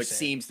I know what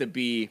seems to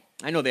be,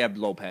 I know they have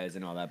Lopez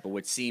and all that, but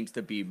what seems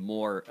to be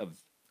more of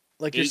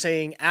like you're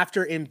saying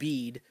after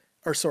Embiid,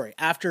 or sorry,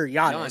 after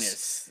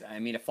Giannis. I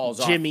mean, it falls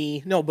off.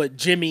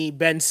 Jimmy,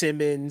 Ben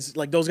Simmons,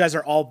 like those guys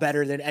are all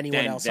better than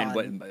anyone else on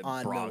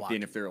Brogdon, Milwaukee.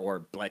 if they're or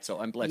Bledsoe.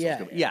 And Bledsoe's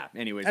good. Yeah.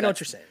 Anyways, I know what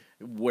you're saying.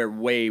 We're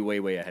way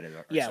ahead of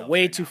ourselves. Yeah,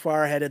 way too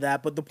far ahead of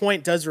that. But the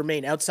point does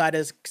remain: outside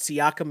of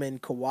Siakam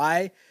and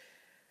Kawhi,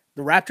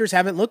 the Raptors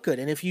haven't looked good.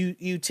 And if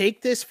you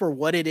take this for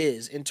what it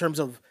is in terms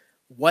of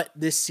what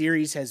this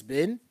series has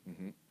been,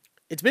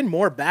 it's been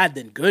more bad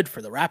than good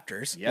for the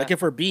Raptors. Yeah. Like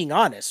if we're being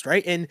honest,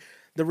 right? And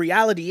the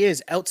reality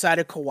is, outside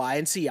of Kawhi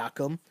and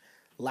Siakam,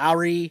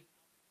 Lowry,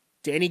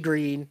 Danny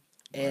Green,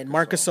 and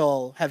Marc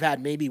Gasol have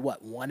had maybe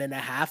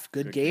 1.5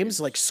 good games,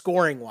 like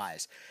scoring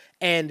wise.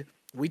 And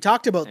we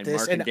talked about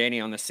this, Mark and Danny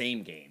on the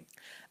same game.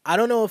 I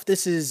don't know if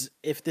this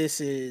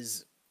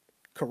is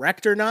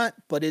correct or not,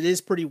 but it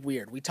is pretty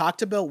weird. We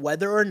talked about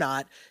whether or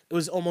not it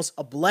was almost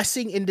a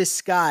blessing in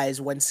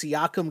disguise when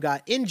Siakam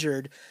got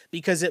injured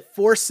because it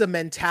forced the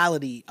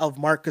mentality of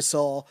Marc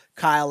Gasol,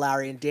 Kyle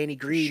Lowry, and Danny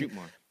Green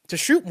to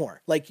shoot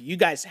more. Like, you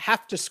guys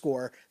have to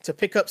score to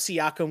pick up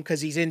Siakam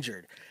because he's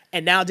injured.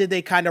 And now did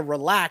they kind of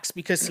relax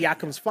because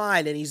Siakam's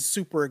fine and he's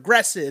super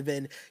aggressive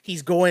and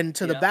he's going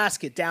to the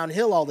basket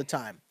downhill all the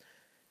time?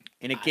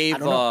 And it gave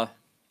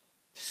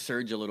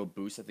Serge a little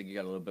boost. I think he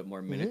got a little bit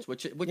more minutes,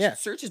 which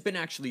Serge has been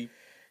actually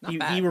not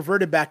bad. He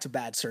reverted back to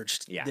bad Serge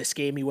this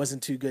game. He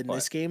wasn't too good in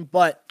this game,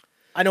 but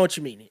I know what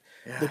you mean.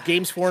 The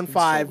games 4 and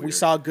 5, we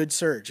saw a good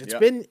Serge.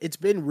 It's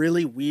been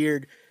really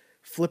weird.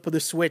 Flip of the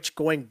switch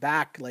going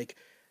back. Like,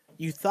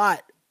 you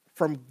thought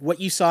from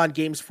what you saw in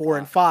games 4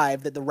 and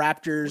 5 that the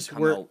Raptors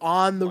were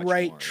on the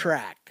right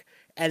track,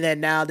 and then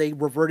now they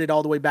reverted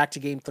all the way back to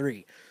game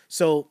 3.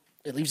 So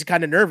it leaves you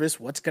kind of nervous.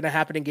 What's going to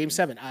happen in game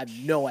 7? I have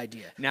no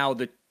idea. Now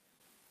the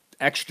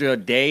extra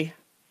day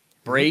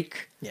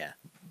break. Yeah.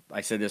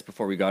 I said this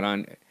before we got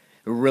on. It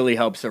really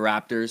helps the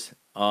Raptors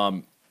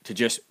to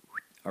just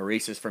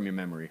erase this from your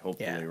memory,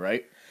 hopefully,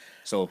 right?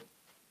 So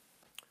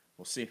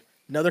we'll see.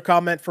 Another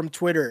comment from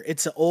Twitter.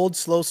 It's an old,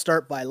 slow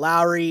start by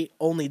Lowry.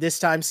 Only this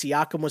time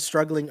Siakam was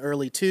struggling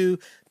early too.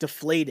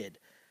 Deflated.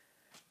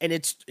 And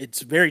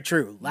it's very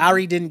true.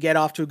 Lowry didn't get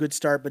off to a good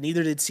start, but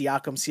neither did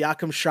Siakam.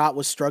 Siakam's shot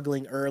was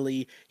struggling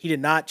early. He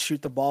did not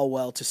shoot the ball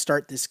well to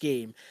start this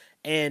game.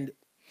 And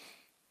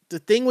the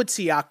thing with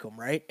Siakam,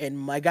 right? And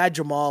my guy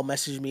Jamal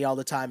messages me all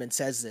the time and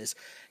says this.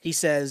 He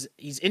says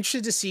he's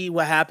interested to see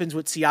what happens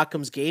with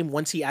Siakam's game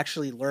once he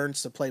actually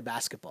learns to play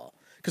basketball.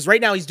 Because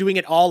right now he's doing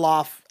it all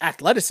off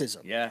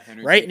athleticism. Yeah.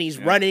 Right? And he's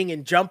running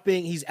and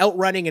jumping. He's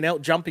outrunning and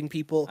out jumping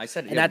people. I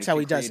said, and that's how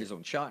he does it. His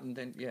own shot, and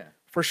then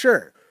for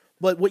sure.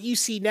 But what you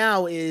see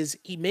now is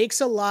he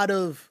makes a lot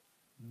of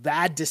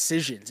bad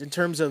decisions in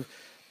terms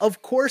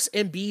of course,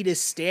 Embiid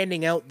is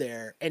standing out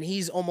there and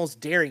he's almost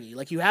daring you.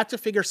 Like, you have to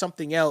figure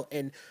something out.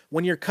 And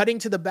when you're cutting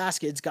to the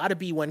basket, it's got to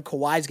be when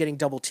Kawhi's getting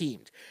double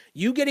teamed.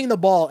 You getting the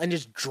ball and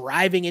just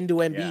driving into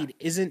Embiid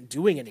isn't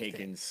doing anything.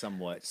 Taking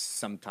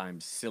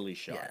sometimes silly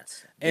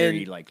shots.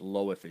 Very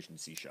low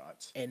efficiency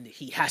shots. And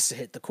he has to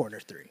hit the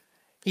corner 3.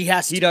 He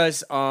has to. He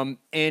does. And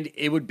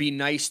it would be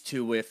nice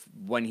to if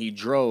when he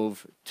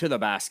drove to the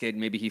basket,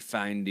 maybe he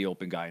find the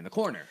open guy in the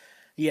corner.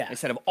 Yeah.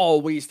 Instead of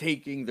always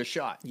taking the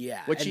shot.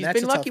 Yeah. Which he's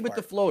been lucky with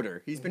the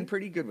floater. He's been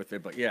pretty good with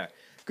it. But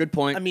good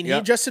point. I mean, he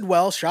adjusted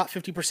well, shot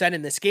 50%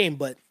 in this game,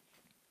 but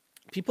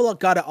people have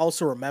got to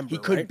also remember. He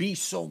could be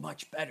so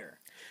much better.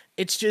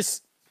 It's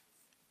just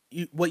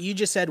what you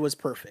just said was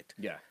perfect.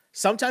 Yeah.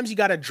 Sometimes you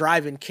got to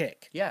drive and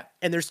kick. Yeah.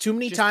 And there's too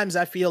many times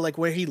I feel like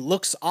where he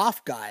looks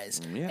off guys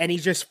and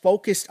he's just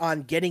focused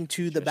on getting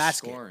to the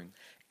basket. Scoring.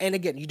 And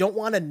again, you don't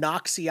want to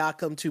knock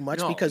Siakam too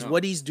much because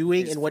what he's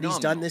doing and what he's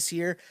done this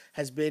year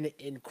has been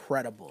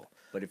incredible.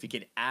 But if he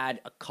could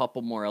add a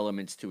couple more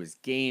elements to his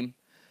game,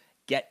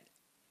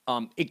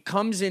 it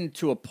comes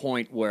into a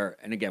point where,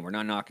 and again, we're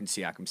not knocking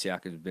Siakam.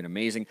 Siakam has been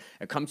amazing.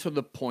 It comes to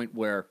the point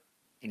where,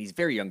 and he's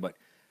very young, but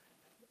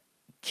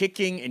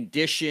kicking and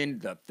dishing,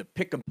 the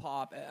pick and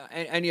pop,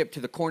 and up to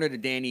the corner to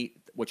Danny,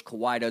 which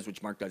Kawhi does,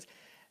 which Mark does,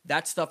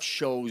 that stuff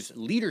shows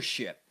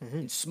leadership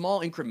in small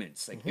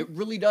increments. Like, it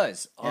really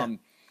does. Yeah.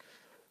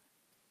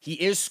 He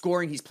is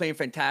scoring. He's playing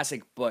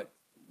fantastic. But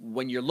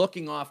when you're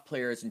looking off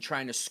players and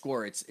trying to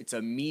score, it's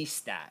a me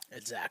stat.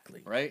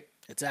 Exactly. Right?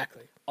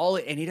 Exactly.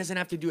 And he doesn't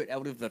have to do it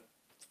out of the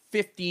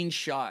 15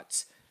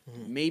 shots.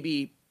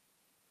 Maybe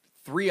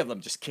 3 of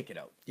them just kick it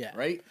out. Yeah.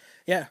 Right?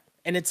 Yeah.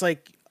 And it's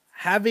like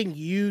having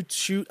you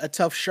shoot a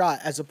tough shot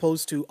as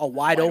opposed to a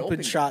wide open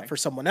open shot guy. for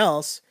someone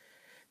else.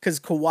 Because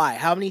Kawhi,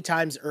 how many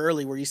times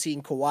early were you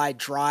seeing Kawhi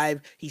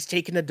drive? He's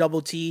taking a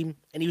double team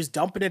and he was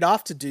dumping it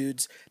off to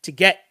dudes to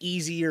get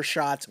easier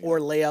shots or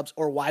layups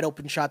or wide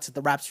open shots that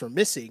the Raps were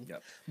missing.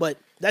 Yep. But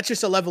that's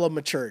just a level of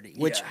maturity,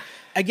 which Yeah.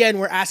 again,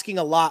 we're asking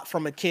a lot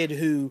from a kid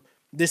who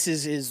this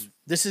is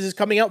his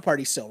coming out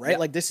party still, right? Yep.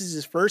 Like this is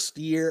his first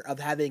year of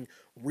having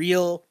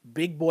real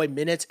big boy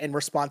minutes and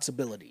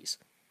responsibilities.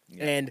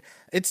 And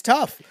it's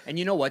tough. And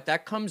you know what?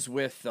 That comes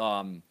with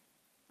I'm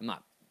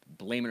not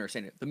blaming or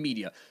saying it, the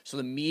media. So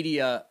the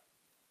media,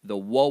 the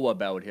woe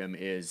about him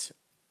is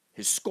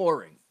his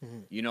scoring.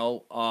 You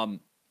know,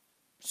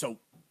 so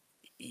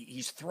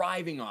he's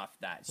thriving off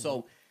that.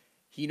 So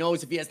he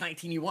knows if he has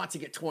 19, he wants to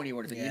get 20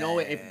 or anything. You know,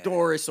 if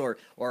Doris or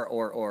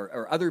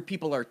other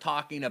people are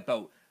talking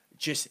about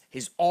just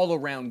his all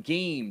around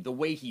game, the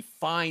way he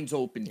finds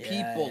open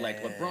people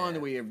like LeBron, the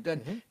way you've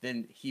done,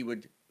 then he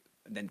would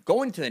then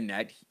go into the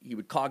net. He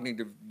would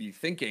cognitively be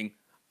thinking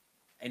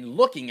and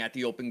looking at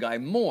the open guy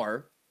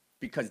more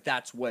because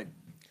that's what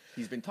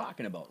he's been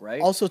talking about,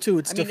 right? Also, too,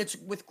 it's it's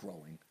with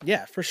growing.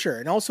 Yeah, for sure.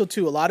 And also,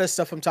 too, a lot of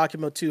stuff I'm talking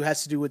about, too,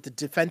 has to do with the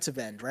defensive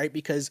end, right?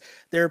 Because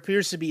there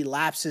appears to be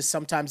lapses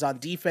sometimes on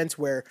defense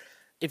where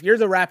if you're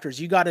the Raptors,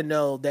 you got to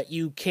know that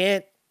you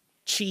can't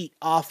cheat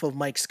off of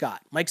Mike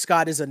Scott. Mike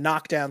Scott is a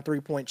knockdown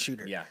three-point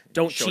shooter. Yeah.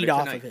 Don't Showed cheat it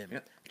off tonight. of him.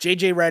 Yep.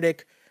 JJ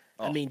Redick,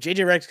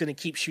 JJ Redick's going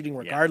to keep shooting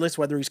regardless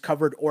whether he's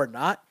covered or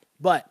not.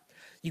 But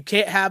you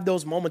can't have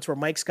those moments where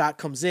Mike Scott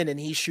comes in and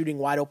he's shooting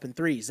wide open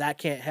threes. That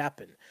can't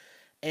happen.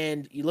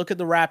 And you look at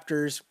the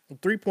Raptors,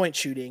 three-point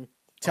shooting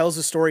tells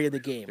the story of the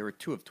game. They were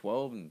 2 of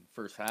 12 in the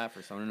first half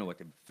or something. I don't know what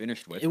they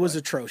finished with. It was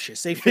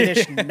atrocious. They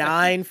finished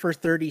 9 for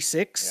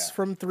 36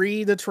 from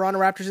 3, the Toronto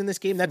Raptors in this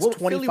game. That's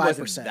 25%. Philly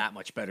wasn't that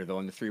much better, though,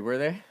 in the 3, were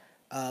they?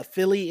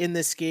 Philly in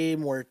this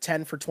game were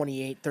 10 for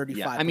 28, 35%.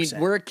 Yeah, I mean,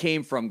 where it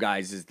came from,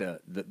 guys, is the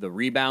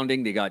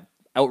rebounding. They got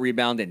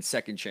out-rebounded and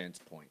second-chance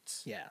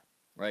points. Yeah,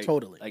 right?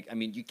 Totally. Like, I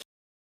mean, you can't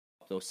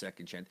those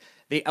second chance.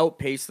 They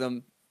outpace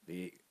them.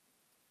 They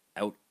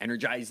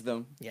out-energize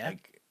them. Yeah.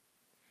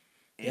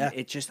 And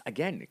it just,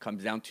 again, it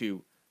comes down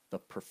to the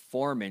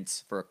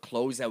performance for a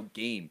closeout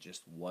game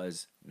just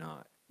was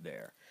not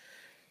there.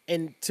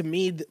 And to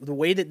me, the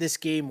way that this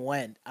game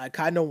went, I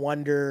kind of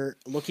wonder,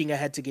 looking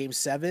ahead to Game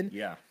 7,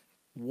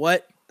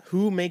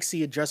 who makes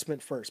the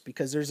adjustment first?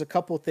 Because there's a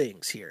couple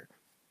things here.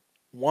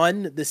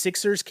 One, the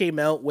Sixers came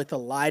out with a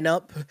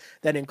lineup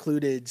that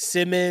included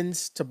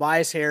Simmons,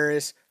 Tobias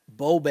Harris,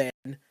 Boban,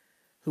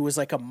 who was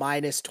like a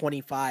minus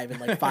 25 in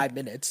like 5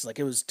 minutes. Like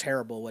it was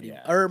terrible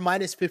or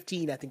minus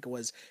 15, I think it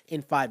was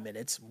in 5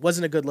 minutes.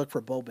 Wasn't a good look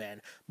for Boban.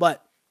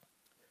 But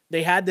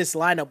they had this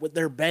lineup with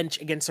their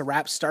bench against the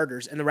Raps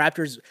starters. And the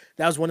Raptors,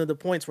 that was one of the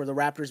points where the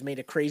Raptors made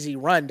a crazy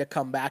run to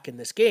come back in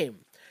this game.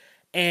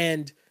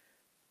 And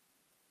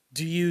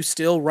do you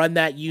still run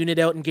that unit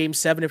out in Game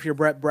 7 if you're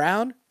Brett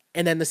Brown?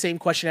 And then the same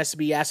question has to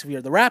be asked if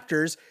you're the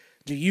Raptors.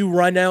 Do you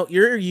run out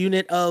your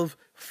unit of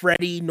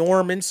Freddie,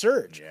 Norm, and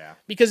Serge? Yeah.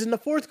 Because in the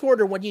fourth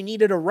quarter, when you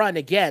needed a run,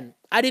 again,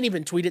 I didn't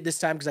even tweet it this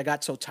time because I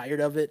got so tired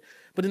of it.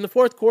 But in the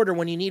fourth quarter,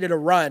 when you needed a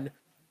run,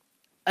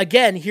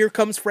 again, here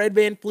comes Fred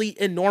VanVleet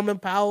and Norman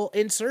Powell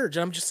and Serge.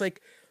 And I'm just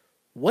like,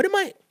 what am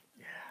I?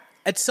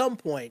 At some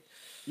point,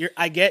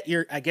 I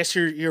guess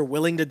you're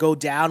willing to go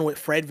down with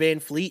Fred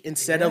VanVleet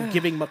instead of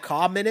giving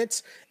McCaw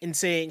minutes and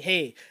saying,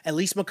 hey, at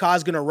least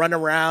McCaw's going to run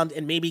around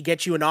and maybe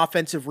get you an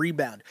offensive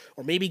rebound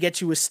or maybe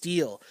get you a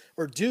steal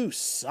or do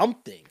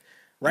something,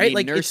 right? I mean,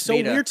 like Nurse it's so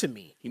made weird to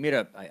me. He made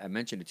I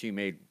mentioned it too. He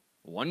made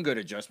one good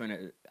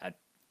adjustment at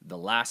the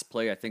last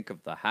play, I think,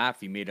 of the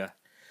half. He made a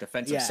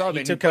defensive sub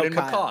and he put in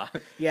Kyle.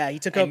 McCaw. Yeah, he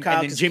took out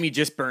Kyle. And then Jimmy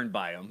just burned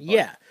by him.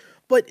 Yeah.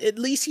 But at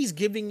least he's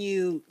going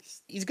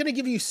to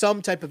give you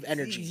some type of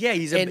energy. Yeah,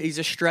 he's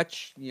a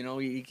stretch. You know,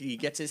 he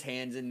gets his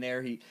hands in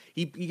there. He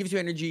gives you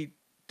energy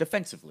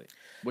defensively,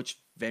 which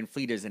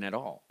VanVleet isn't at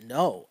all.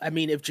 No, I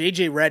mean, if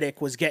JJ Redick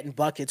was getting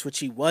buckets, which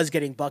he was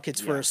getting buckets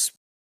for a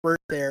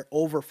spurt there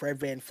over Fred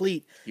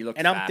VanVleet, he looked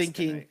and fast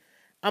tonight.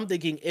 I'm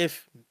thinking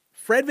if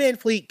Fred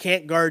VanVleet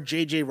can't guard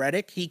JJ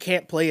Redick, he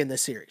can't play in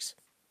this series.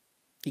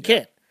 He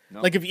can't. No.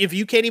 Like if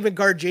you can't even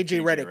guard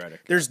JJ Redick,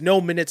 there's no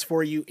minutes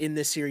for you in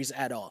this series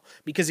at all.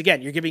 Because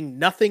again, you're giving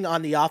nothing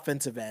on the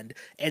offensive end,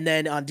 and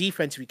then on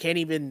defense, we can't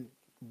even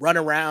run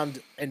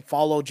around and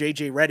follow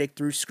JJ Redick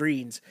through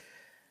screens.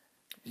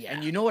 Yeah,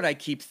 and you know what I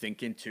keep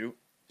thinking too,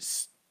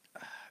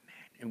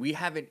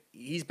 man. And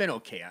he's been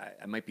okay.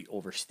 I might be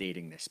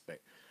overstating this, but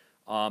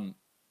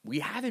we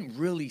haven't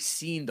really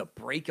seen the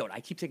breakout. I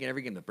keep thinking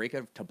every game the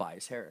breakout of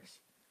Tobias Harris.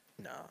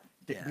 No,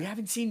 we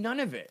haven't seen none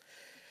of it.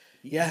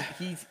 Yeah,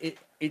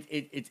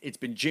 it's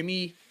been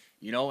Jimmy,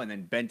 you know, and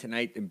then Ben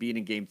tonight and being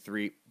in Game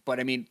 3.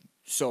 But I mean,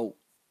 so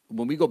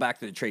when we go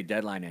back to the trade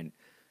deadline and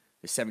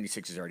the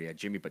 76ers already had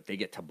Jimmy, but they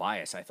get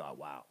Tobias, I thought,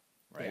 wow,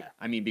 right? Yeah.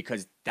 I mean,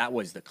 because that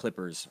was the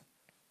Clippers'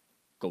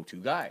 go-to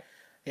guy.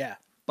 Yeah,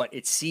 but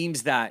it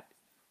seems that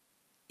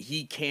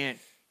he can't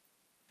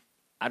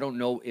I don't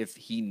know if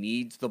he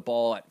needs the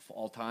ball at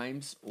all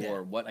times or Yeah.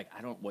 what. Like,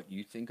 I don't what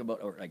you think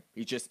about, or like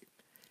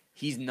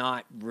he's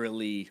not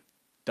really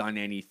done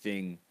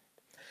anything.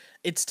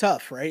 It's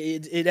tough, right?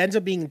 It ends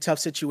up being a tough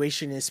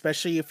situation,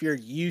 especially if you're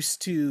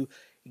used to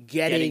Getting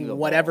the getting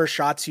whatever ball.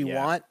 shots you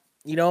Yeah. want.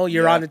 You know,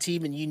 you're Yeah. on the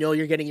team and you know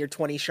you're getting your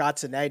 20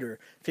 shots a night or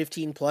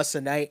 15 plus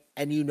a night,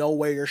 and you know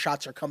where your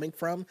shots are coming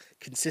from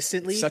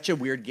consistently. Such a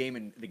weird game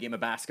in the game of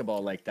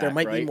basketball like that. There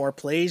might be right? more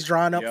plays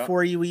drawn up Yeah.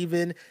 for you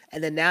even.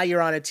 And then now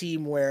you're on a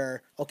team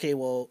where, okay,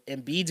 well,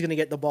 Embiid's going to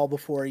get the ball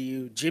before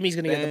you. Jimmy's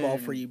going to get the ball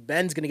for Ben. you.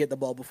 Ben's going to get the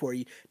ball before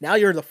you. Now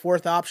you're the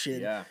fourth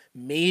option. Yeah.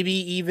 Maybe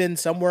even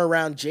somewhere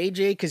around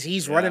JJ because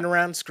he's Yeah. running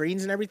around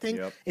screens and everything.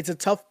 Yep. It's a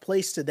tough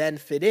place to then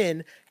fit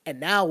in. And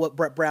now what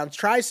Brett Brown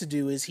tries to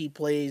do is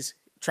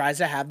tries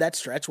to have that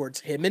stretch where it's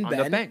him and On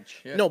Ben. the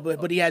bench. Yeah. No,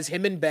 but he has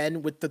him and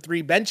Ben with the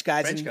three bench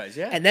guys. Bench guys,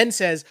 yeah. And then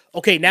says,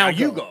 okay, now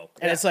you go. go.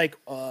 And Yeah. it's like,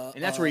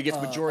 And that's where he gets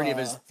majority of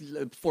his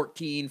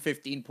 14,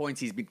 15 points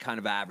he's been kind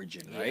of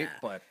averaging, right? Yeah.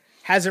 But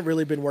hasn't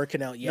really been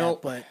working out yet.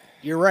 Nope. But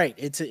you're right.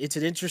 It's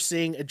an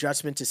interesting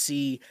adjustment to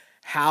see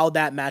how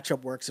that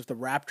matchup works. If the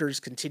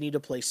Raptors continue to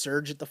play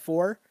Serge at the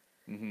 4,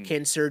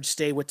 can Serge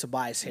stay with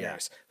Tobias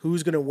Harris?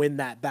 Who's going to win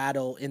that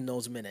battle in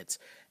those minutes?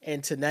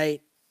 And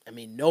tonight, I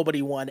mean,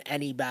 nobody won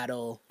any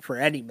battle for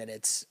any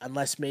minutes,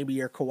 unless maybe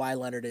you're Kawhi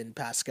Leonard and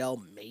Pascal,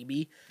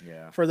 maybe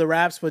Yeah. for the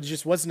Raps, but it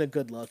just wasn't a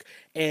good look.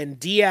 And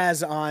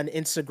Diaz on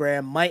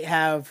Instagram might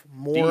have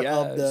more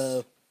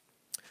of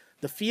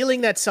the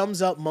feeling that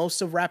sums up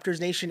most of Raptors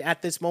Nation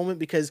at this moment,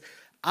 because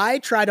I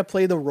try to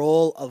play the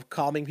role of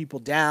calming people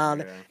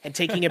down and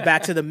taking it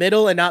back to the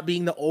middle and not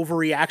being the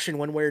overreaction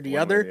one way or the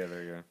other.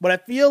 yeah. But I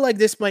feel like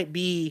this might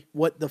be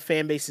what the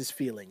fan base is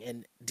feeling.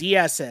 And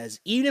Diaz says,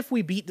 even if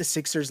we beat the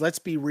Sixers, let's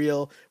be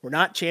real, we're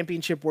not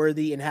championship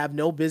worthy and have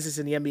no business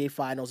in the NBA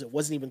Finals. It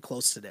wasn't even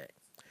close today.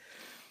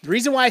 The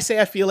reason why I say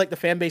I feel like the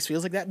fan base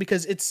feels like that,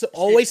 because it's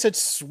always such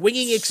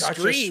swinging Such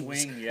extremes. a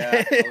swing,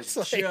 yeah. I was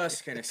It's like-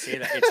 just gonna say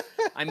that. It's,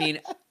 I mean,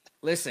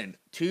 listen,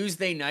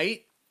 Tuesday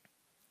night,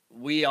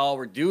 we all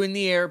were doing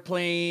the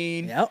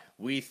airplane. Yep.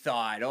 We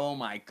thought, oh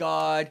my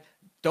God,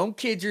 don't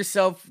kid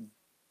yourself.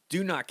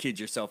 Do not kid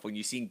yourself. When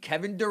you seen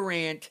Kevin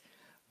Durant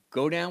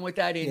go down with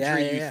that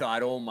injury, you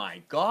thought, oh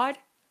my God,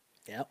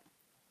 Yep.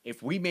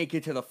 if we make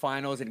it to the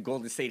finals and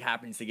Golden State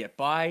happens to get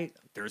by,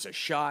 there's a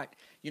shot.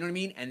 You know what I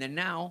mean? And then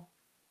now,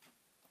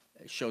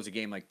 it shows a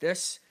game like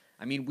this.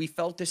 I mean, we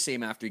felt the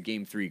same after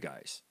game 3,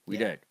 guys. We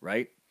did,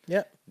 right?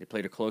 Yep. They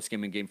played a close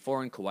game in game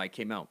 4, and Kawhi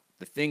came out.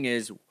 The thing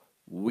is,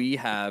 we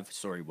have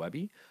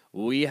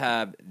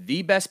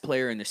the best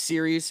player in the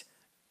series,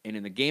 and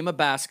in the game of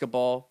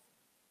basketball,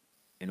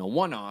 in a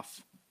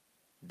one-off,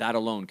 that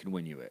alone can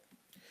win you it.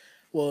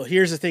 Well,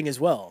 here's the thing as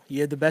well. You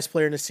had the best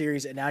player in the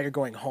series, and now you're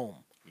going home.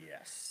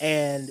 Yes.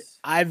 And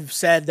I've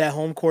said that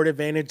home court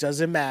advantage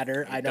doesn't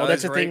matter. I know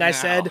that's does a thing right I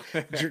said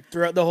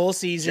throughout the whole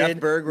season. Jeff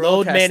Berg will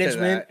load attest to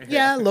management. that.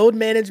 Yeah, load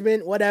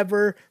management,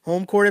 whatever.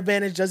 Home court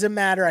advantage doesn't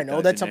matter. I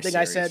know does that's in this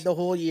something I series. said the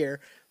whole year.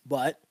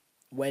 But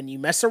when you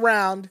mess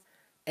around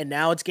and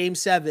now it's game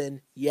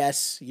 7,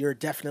 yes, you're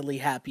definitely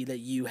happy that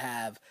you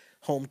have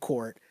home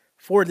court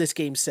for this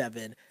game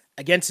 7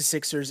 against the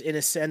Sixers, in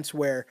a sense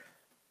where,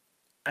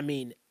 I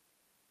mean,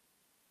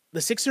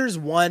 the Sixers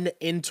won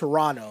in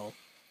Toronto,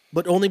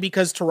 but only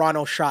because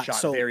Toronto shot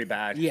so very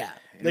bad. Yeah,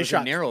 And they it was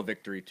shot a narrow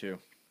victory, too.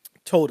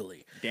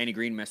 totally. Danny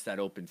Green missed that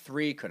open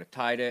 3, could have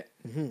tied it.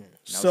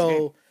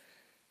 So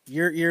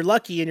you're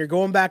lucky and you're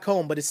going back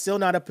home, but it's still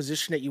not a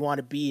position that you want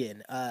to be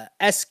in.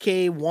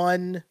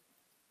 SK1P26,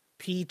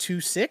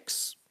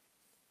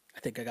 I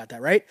think I got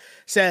that right,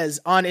 says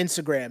on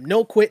Instagram,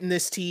 no quitting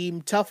this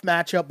team. Tough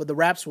matchup, but the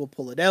Raps will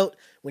pull it out.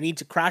 We need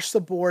to crash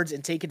the boards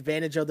and take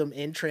advantage of them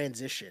in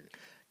transition.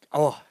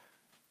 Oh,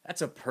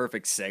 that's a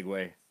perfect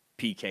segue.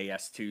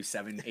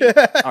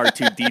 PKS278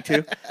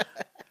 R2D2.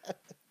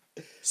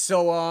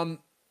 So,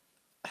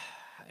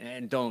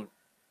 and don't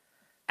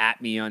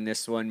at me on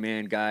this one,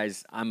 man,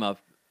 guys. I'm a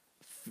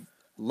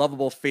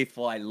lovable,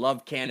 faithful. I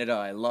love Canada.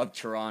 I love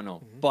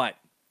Toronto. But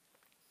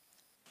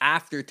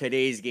after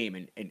today's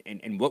game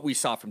and what we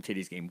saw from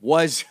today's game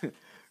was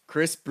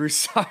Chris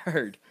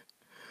Broussard,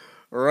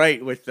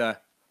 right, with the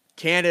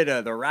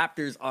Canada, the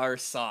Raptors are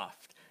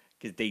soft,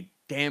 because they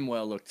damn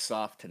well looked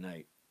soft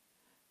tonight.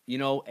 You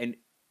know, and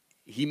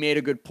he made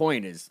a good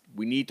point, is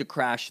we need to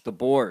crash the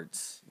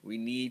boards. We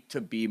need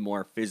to be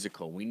more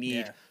physical. We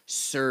need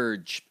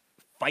Serge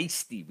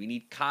feisty. We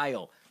need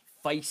Kyle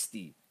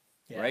feisty,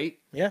 right?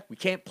 Yeah. We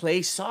can't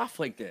play soft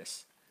like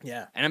this.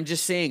 Yeah. And I'm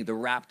just saying, the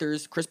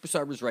Raptors, Chris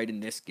Broussard was right in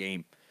this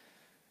game.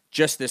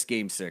 Just this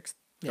game 6.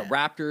 The Yeah.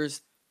 Raptors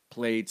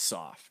played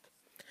soft.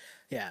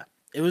 Yeah.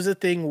 It was a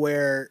thing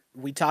where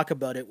we talk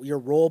about it. Your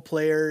role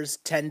players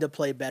tend to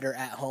play better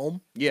at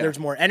home. Yeah. There's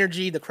more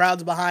energy. The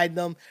crowd's behind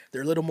them.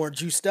 They're a little more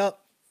juiced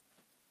up.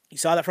 You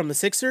saw that from the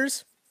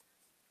Sixers.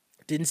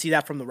 Didn't see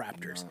that from the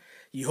Raptors.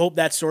 You hope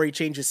that story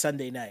changes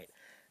Sunday night.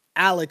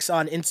 Alex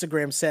on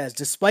Instagram says,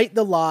 despite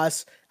the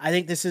loss, I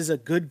think this is a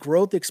good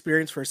growth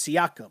experience for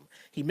Siakam.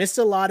 He missed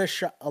a lot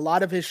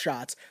of his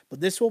shots, but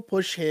this will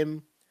push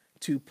him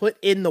to put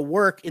in the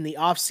work in the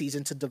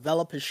offseason to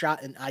develop his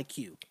shot and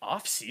IQ.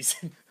 Off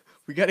season.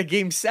 We got a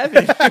game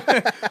 7.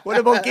 What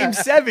about game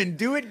 7?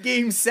 Do it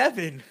game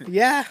 7.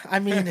 Yeah, I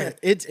mean,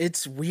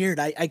 it's weird.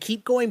 I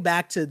keep going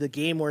back to the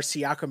game where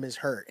Siakam is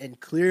hurt, and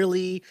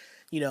clearly,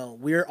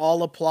 we're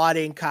all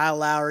applauding Kyle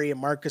Lowry and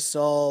Marc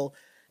Gasol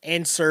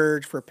and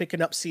Serge for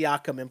picking up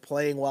Siakam and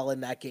playing well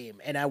in that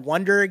game. And I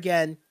wonder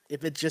again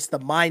if it's just the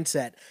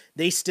mindset.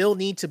 They still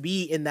need to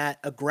be in that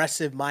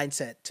aggressive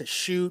mindset to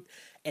shoot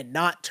and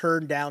not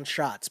turn down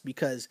shots,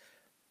 because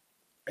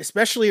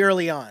especially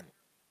early on,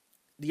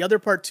 the other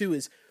part too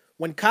is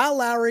when Kyle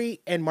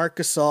Lowry and Marc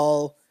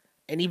Gasol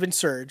and even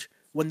Serge,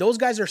 when those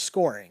guys are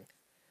scoring,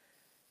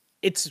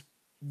 it's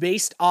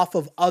based off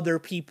of other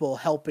people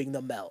helping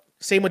them out.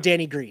 Same with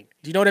Danny Green.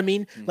 Do you know what I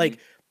mean? Mm-hmm. Like,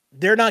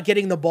 they're not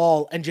getting the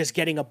ball and just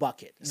getting a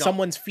bucket. No.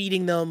 Someone's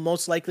feeding them.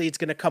 Most likely it's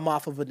going to come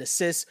off of an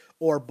assist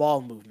or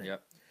ball movement.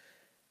 Yep.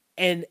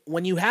 And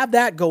when you have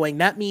that going,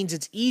 that means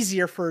it's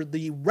easier for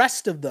the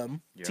rest of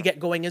them to get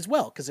going as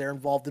well, because they're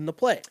involved in the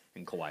play.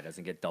 And Kawhi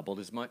doesn't get doubled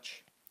as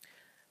much.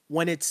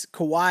 When it's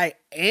Kawhi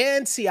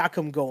and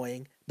Siakam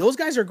going, those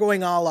guys are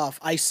going all off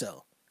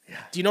ISO. Yeah.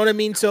 Do you know what I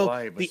mean?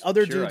 Kawhi so the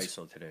other dudes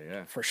ISO today,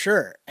 yeah. For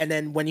sure. And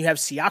then when you have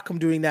Siakam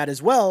doing that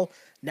as well,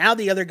 now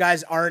the other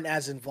guys aren't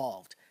as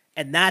involved.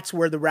 And that's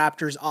where the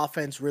Raptors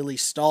offense really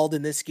stalled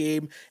in this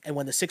game. And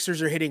when the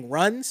Sixers are hitting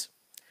runs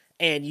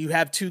and you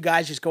have two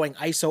guys just going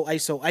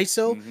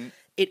ISO,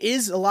 it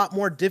is a lot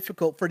more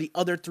difficult for the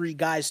other three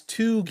guys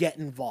to get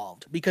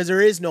involved because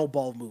there is no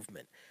ball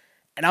movement.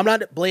 And I'm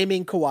not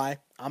blaming Kawhi.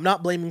 I'm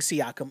not blaming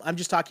Siakam. I'm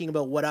just talking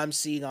about what I'm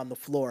seeing on the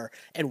floor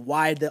and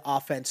why the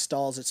offense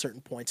stalls at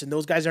certain points. And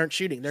those guys aren't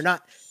shooting. They're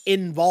not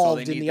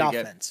involved in the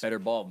offense. Better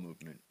ball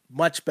movement.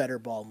 Much better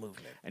ball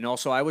movement. And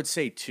also, I would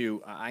say,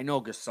 too, I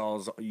know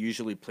Gasol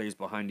usually plays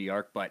behind the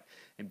arc, but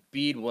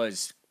Embiid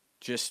was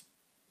just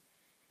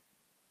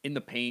in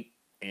the paint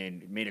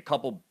and made a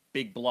couple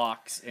big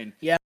blocks. And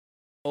yeah.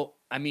 Well,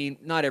 I mean,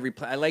 not every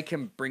play. I like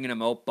him bringing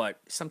him out, but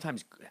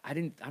sometimes I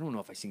don't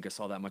know if I seen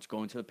Gasol that much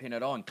going to the paint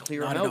at all and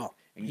clear him out.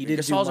 And he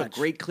didn't Gasol's do a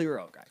great clear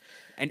out guy.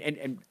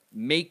 And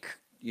make,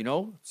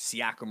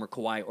 Siakam or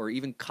Kawhi or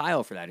even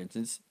Kyle for that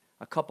instance,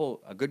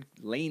 a good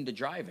lane to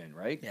drive in,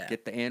 right? Yeah.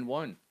 Get the and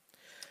one.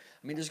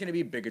 I mean, there's going to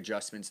be big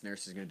adjustments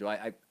Nurse is going to do.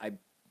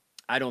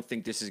 I don't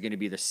think this is going to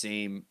be the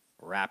same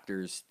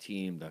Raptors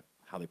team,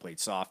 how they played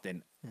soft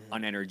and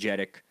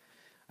unenergetic.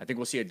 I think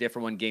we'll see a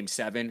different one, Game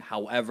 7.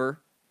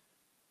 However,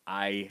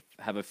 I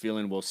have a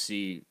feeling we'll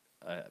see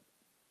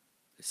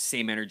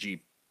same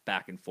energy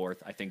back and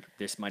forth. I think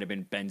this might have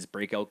been Ben's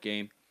breakout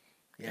game.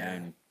 Yeah.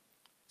 And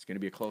it's going to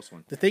be a close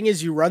one. The thing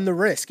is, you run the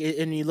risk,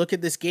 and you look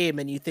at this game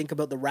and you think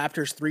about the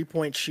Raptors'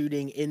 three-point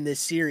shooting in this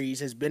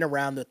series has been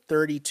around the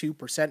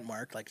 32%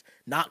 mark, like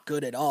not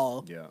good at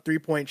all,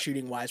 three-point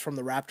shooting-wise from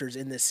the Raptors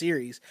in this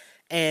series.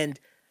 And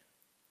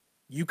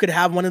you could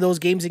have one of those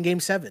games in Game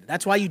 7.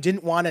 That's why you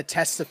didn't want to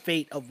test the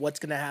fate of what's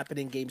going to happen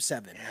in Game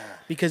 7. Yeah.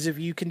 Because if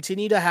you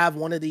continue to have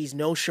one of these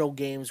no-show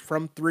games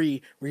from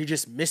 3 where you're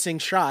just missing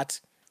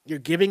shots, you're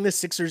giving the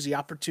Sixers the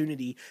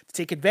opportunity to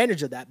take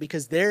advantage of that,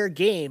 because their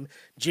game,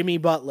 Jimmy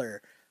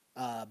Butler,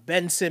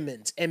 Ben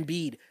Simmons,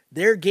 Embiid,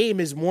 their game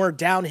is more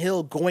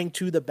downhill going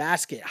to the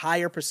basket,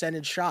 higher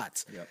percentage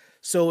shots. Yep.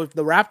 So if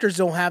the Raptors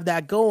don't have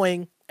that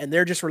going and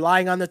they're just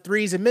relying on the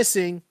threes and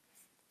missing,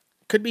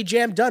 could be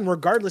jam done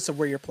regardless of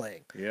where you're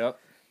playing. Yep.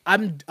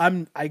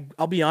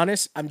 I'll be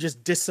honest, I'm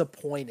just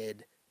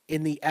disappointed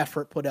in the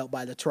effort put out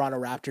by the Toronto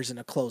Raptors in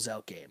a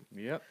closeout game.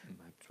 Yep.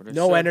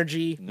 No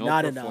energy,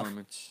 not enough.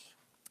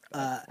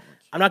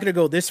 I'm not going to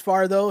go this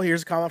far, though.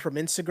 Here's a comment from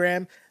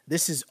Instagram.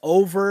 This is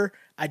over.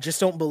 I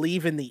just don't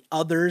believe in the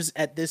others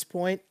at this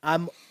point.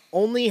 I'm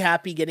only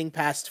happy getting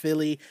past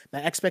Philly.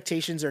 My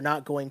expectations are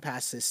not going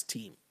past this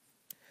team.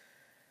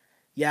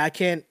 Yeah,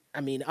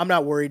 I'm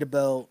not worried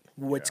about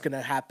what's going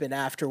to happen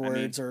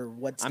afterwards or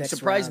what's next. I'm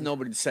surprised round.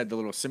 Nobody said the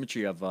little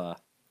symmetry of,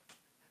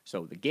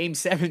 so the Game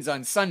 7's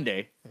on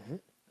Sunday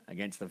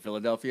against the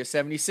Philadelphia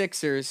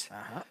 76ers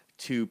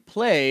to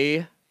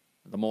play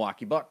the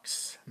Milwaukee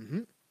Bucks. Mm-hmm.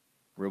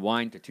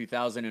 Rewind to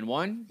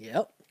 2001.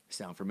 Yep.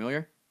 Sound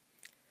familiar?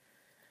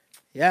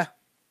 Yeah.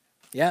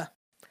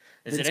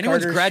 Is it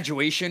anyone's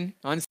graduation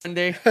on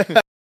Sunday?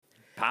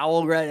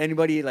 Powell,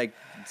 anybody, like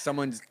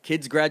someone's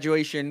kid's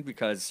graduation?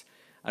 Because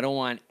I don't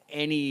want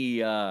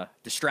any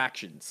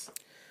distractions.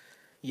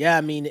 Yeah,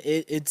 I mean,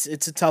 it's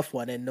a tough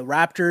one. And the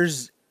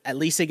Raptors, at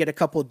least they get a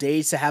couple of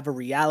days to have a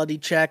reality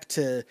check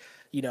to,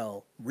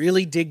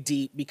 really dig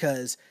deep,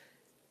 because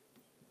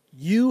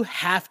you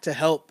have to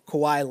help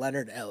Kawhi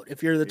Leonard out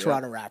if you're the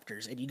Toronto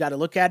Raptors. And you got to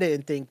look at it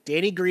and think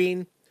Danny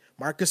Green,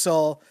 Marc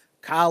Gasol,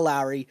 Kyle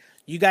Lowry,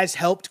 you guys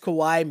helped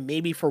Kawhi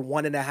maybe for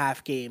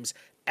 1.5 games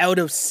out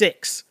of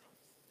 6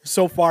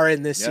 so far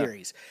in this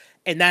series.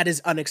 And that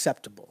is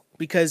unacceptable,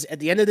 because at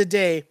the end of the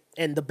day,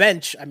 and the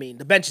bench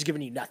is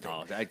giving you nothing.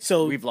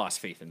 So we've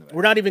lost faith in the bench.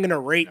 We're not even going to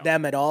rate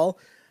them at all.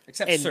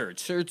 Except Serge.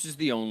 Serge is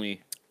the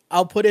only.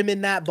 I'll put him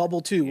in that bubble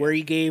too, where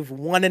he gave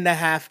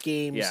 1.5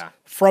 games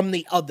from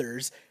the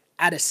others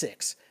out of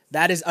 6.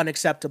 That is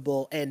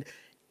unacceptable. And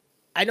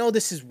I know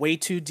this is way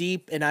too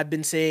deep, and I've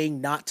been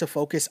saying not to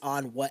focus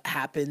on what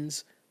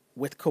happens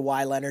with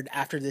Kawhi Leonard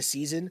after this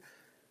season,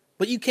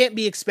 but you can't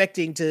be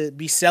expecting to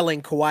be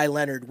selling Kawhi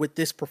Leonard with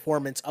this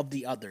performance of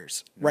the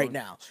others right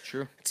now. It's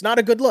true. It's not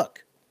a good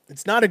look.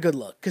 It's not a good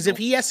look. Because if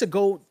he has to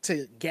go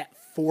to get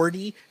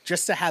 40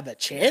 just to have a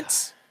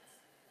chance,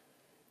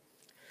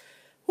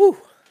 whew,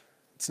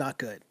 it's not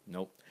good.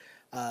 Nope.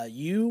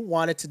 You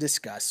wanted to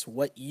discuss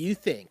what you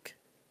think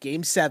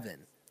Game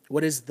 7,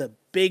 what is the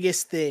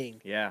biggest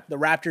thing the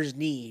Raptors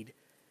need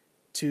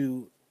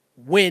to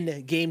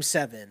win Game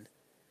 7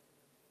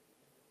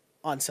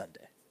 on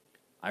Sunday?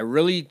 I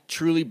really,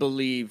 truly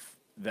believe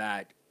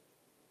that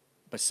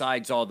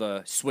besides all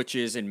the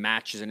switches and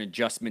matches and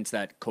adjustments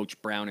that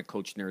Coach Brown and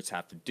Coach Nurse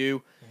have to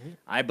do,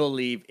 I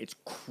believe it's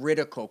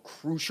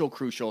crucial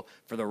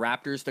for the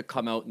Raptors to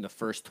come out in the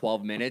first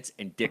 12 minutes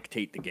and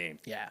dictate the game.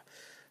 Yeah.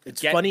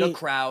 It's Get funny. the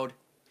crowd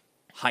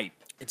hype.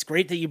 It's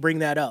great that you bring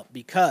that up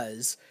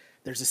because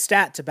there's a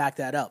stat to back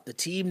that up. The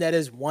team that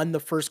has won the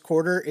first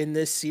quarter in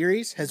this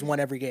series has won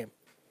every game.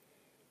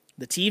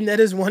 The team that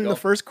has won the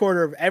first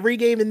quarter of every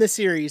game in this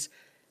series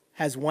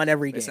has won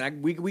every game.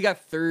 Listen, we got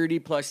 30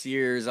 plus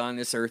years on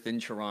this earth in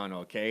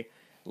Toronto, okay?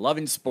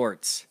 Loving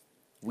sports.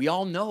 We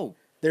all know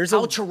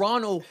how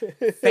Toronto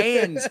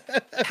fans,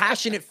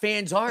 passionate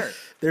fans are.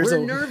 We're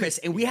nervous,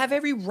 and we have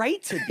every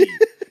right to be.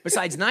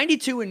 Besides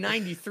 92 and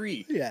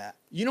 93. Yeah.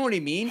 You know what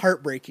I mean?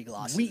 Heartbreaking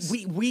losses.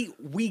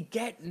 We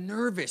get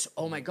nervous.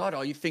 Oh my God,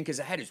 all you think is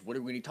ahead is what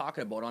are we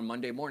talking about on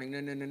Monday morning?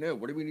 No.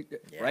 What do we need?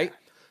 Right?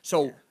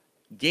 So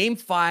Game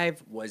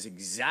 5 was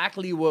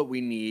exactly what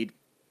we need.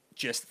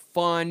 Just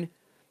fun,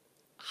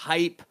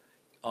 hype,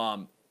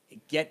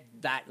 get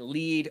that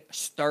lead,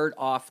 start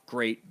off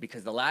great,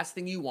 because the last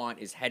thing you want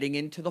is heading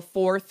into the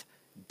fourth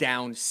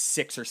down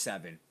 6 or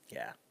 7.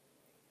 Yeah.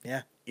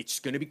 Yeah. It's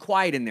going to be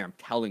quiet in there, I'm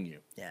telling you.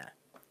 Yeah.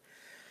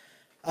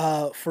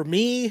 For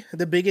me,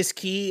 the biggest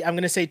key, I'm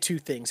going to say 2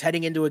 things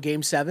heading into a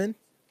Game 7.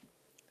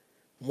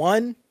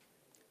 1,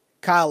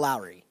 Kyle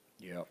Lowry.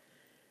 Yep.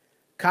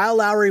 Kyle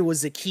Lowry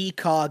was the key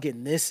cog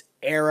in this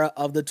era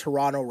of the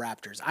Toronto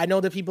Raptors. I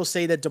know that people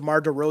say that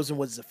DeMar DeRozan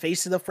was the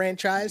face of the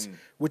franchise,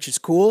 which is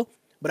cool,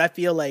 but I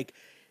feel like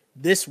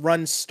this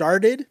run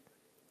started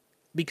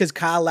because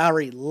Kyle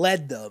Lowry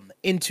led them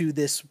into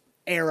this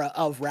era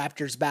of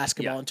Raptors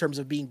basketball in terms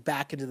of being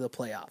back into the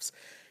playoffs.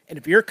 And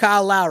if you're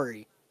Kyle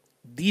Lowry,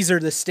 these are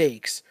the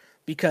stakes,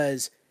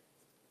 because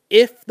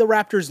if the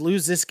Raptors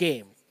lose this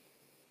game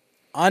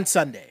on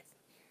Sunday,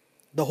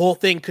 the whole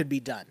thing could be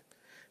done.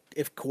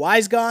 If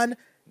Kawhi's gone,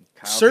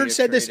 Serge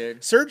said this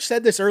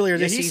earlier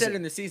this season. He said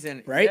in the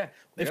season, right? Yeah,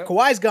 if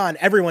Kawhi's gone,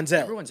 everyone's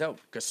out. Everyone's out.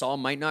 Gasol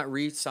might not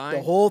re-sign.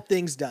 The whole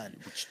thing's done.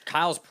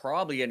 Kyle's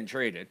probably getting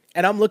traded.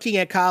 And I'm looking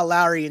at Kyle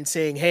Lowry and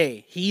saying,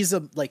 hey,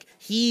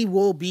 he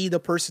will be the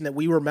person that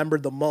we remember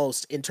the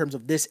most in terms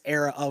of this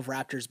era of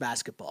Raptors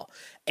basketball.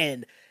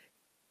 And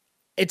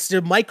it's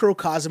the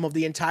microcosm of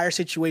the entire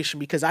situation,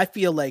 because I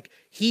feel like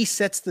he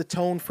sets the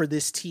tone for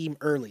this team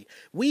early.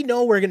 We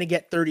know we're going to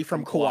get 30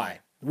 from Kawhi.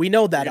 We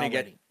know that already.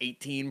 Get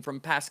 18 from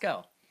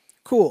Pascal.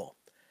 Cool.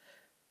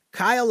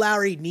 Kyle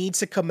Lowry needs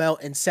to come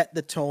out and set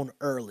the tone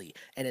early.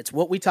 And it's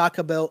what we talk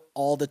about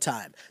all the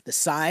time. The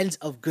signs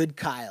of good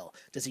Kyle.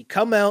 Does he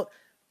come out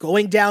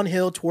going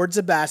downhill towards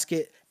the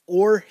basket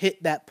or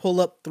hit that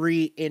pull-up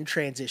 3 in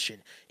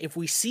transition? If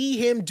we see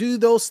him do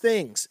those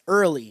things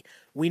early,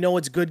 we know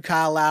it's good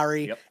Kyle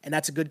Lowry, and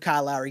that's a good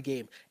Kyle Lowry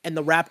game. And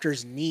the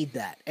Raptors need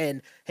that.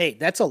 And, hey,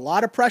 that's a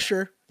lot of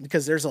pressure,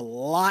 because there's a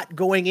lot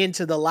going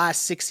into the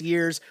last 6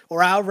 years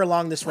or however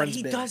long this run's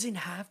been. He doesn't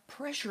have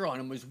pressure on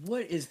him, is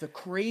what is the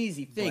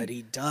crazy thing. But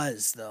he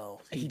does,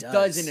 though. He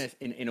does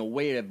in a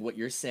way of what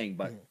you're saying,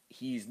 but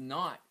he's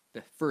not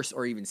the first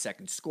or even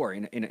second scorer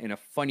in a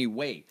funny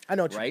way. I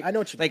know what right? I know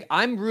what you mean. Like,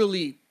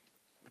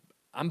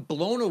 I'm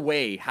blown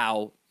away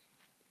how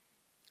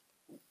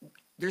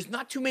there's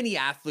not too many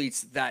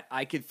athletes that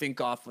I could think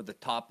off of the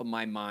top of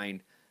my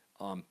mind.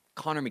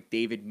 Connor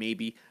McDavid,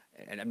 maybe,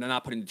 and I'm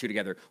not putting the two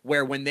together,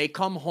 where when they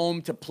come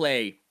home to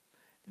play,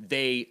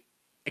 they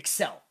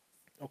excel.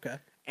 Okay.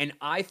 And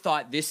I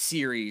thought this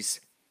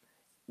series,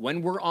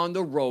 when we're on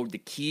the road, the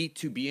key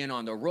to being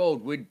on the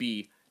road would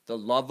be the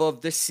love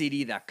of the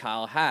city that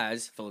Kyle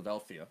has,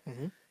 Philadelphia.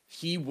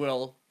 He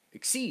will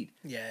exceed.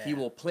 Yeah. He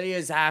will play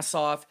his ass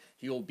off.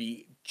 He will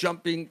be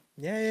jumping,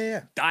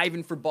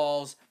 diving for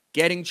balls,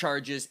 getting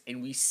charges,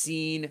 and we've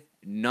seen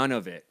none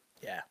of it.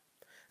 Yeah.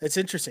 That's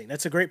interesting.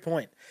 That's a great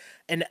point.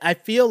 And I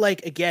feel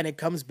like, again, it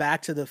comes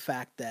back to the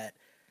fact that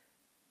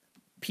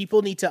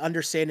people need to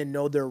understand and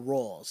know their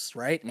roles,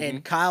 right?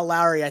 And Kyle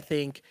Lowry, I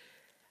think,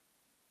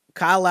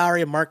 Kyle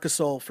Lowry and Marc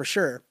Gasol, for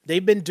sure,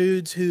 they've been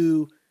dudes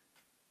who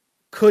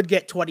could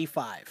get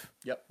 25,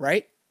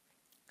 right?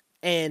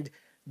 And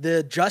the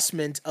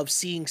adjustment of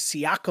seeing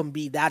Siakam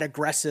be that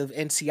aggressive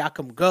and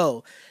Siakam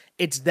go,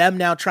 it's them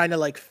now trying to,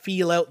 like,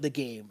 feel out the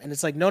game. And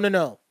it's like,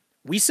 no.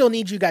 We still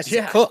need you guys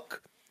to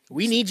cook.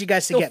 We need you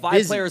guys to get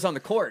busy. 5 players on the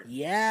court.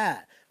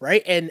 Yeah,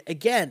 right? And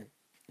again,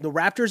 the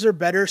Raptors are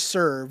better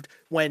served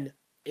when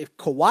if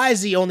Kawhi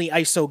is the only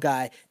ISO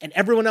guy and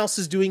everyone else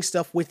is doing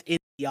stuff within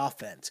the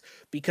offense,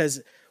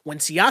 because when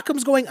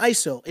Siakam's going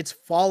ISO, it's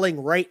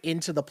falling right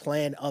into the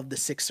plan of the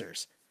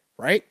Sixers,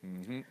 right?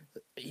 Mm-hmm.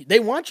 They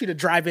want you to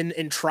drive in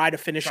and try to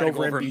finish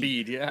over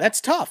Embiid. Yeah. That's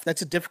tough.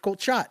 That's a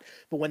difficult shot.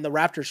 But when the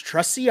Raptors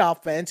trust the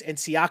offense and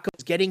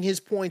Siakam's getting his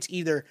points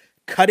either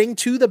cutting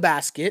to the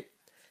basket,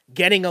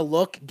 getting a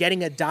look,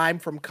 getting a dime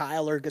from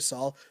Kyle or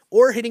Gasol,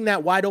 or hitting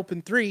that wide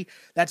open three,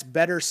 that's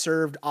better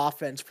served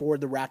offense for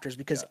the Raptors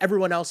because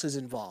everyone else is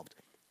involved.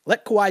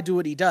 Let Kawhi do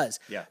what he does.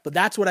 Yeah. But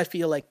that's what I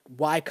feel like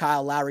why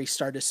Kyle Lowry's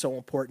start is so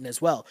important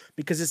as well,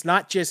 because it's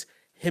not just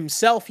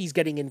himself he's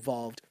getting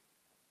involved.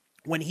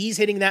 When he's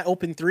hitting that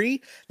open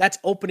three, that's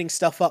opening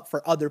stuff up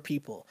for other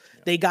people.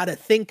 Yeah. They got to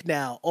think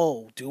now,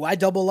 oh, do I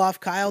double off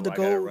Kyle to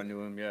go? Run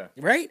to him, yeah.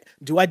 Right?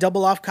 Do I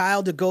double off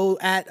Kyle to go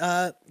at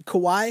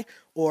Kawhi?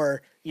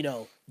 Or,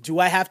 do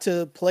I have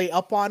to play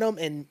up on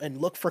him and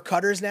look for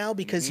cutters now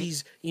because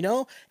he's,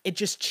 it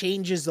just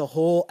changes the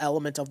whole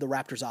element of the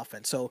Raptors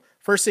offense. So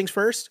first things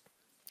first,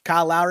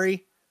 Kyle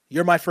Lowry,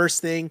 you're my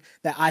first thing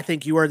that I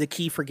think you are the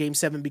key for Game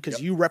 7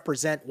 because you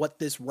represent what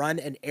this run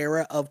and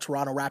era of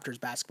Toronto Raptors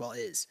basketball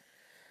is.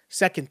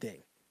 Second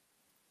thing,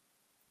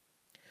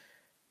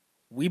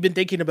 we've been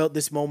thinking about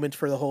this moment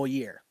for the whole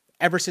year,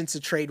 ever since the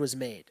trade was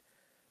made.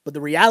 But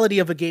the reality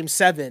of a Game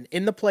 7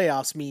 in the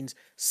playoffs means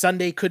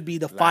Sunday could be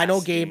the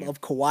final game of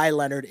Kawhi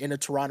Leonard in a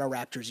Toronto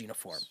Raptors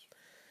uniform.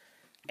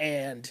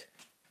 And,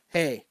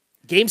 hey,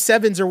 Game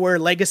 7s are where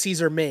legacies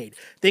are made.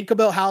 Think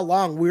about how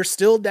long we're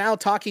still now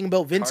talking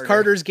about Vince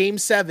Carter's Game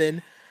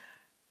 7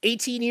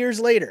 18 years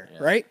later,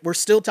 right? We're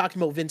still talking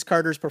about Vince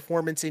Carter's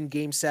performance in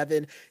Game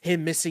 7,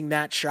 him missing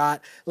that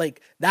shot.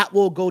 Like, that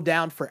will go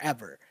down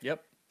forever.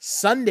 Yep.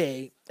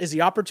 Sunday is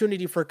the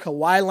opportunity for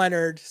Kawhi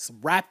Leonard's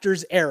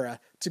Raptors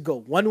era to go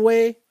one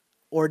way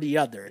or the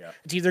other. Yep.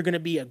 It's either going to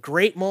be a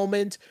great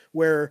moment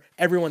where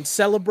everyone's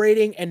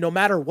celebrating, and no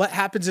matter what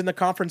happens in the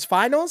conference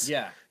finals,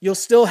 you'll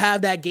still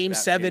have that Game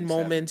 7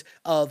 moment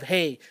of,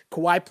 hey,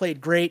 Kawhi played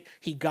great.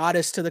 He got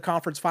us to the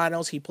conference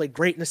finals. He played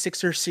great in the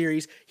Sixers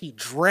series. He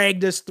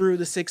dragged us through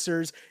the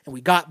Sixers, and we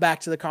got back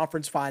to the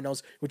conference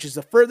finals, which is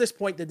the furthest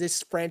point that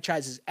this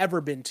franchise has ever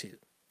been to.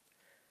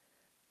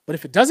 But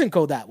if it doesn't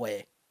go that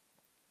way,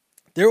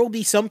 there will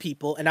be some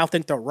people, and I'll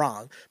think they're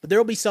wrong, but there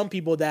will be some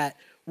people that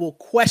will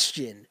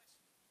question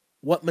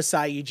what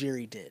Masai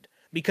Ujiri did,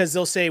 because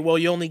they'll say, well,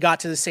 you only got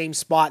to the same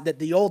spot that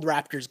the old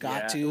Raptors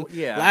got to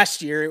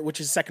last year, which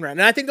is second round.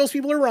 And I think those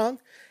people are wrong.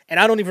 And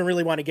I don't even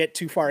really want to get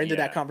too far into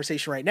that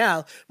conversation right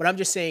now, but I'm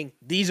just saying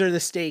these are the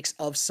stakes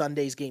of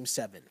Sunday's Game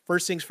 7.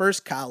 First things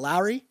first, Kyle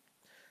Lowry.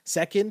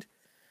 Second,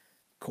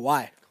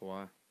 Kawhi.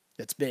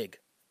 That's big.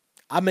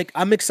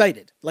 I'm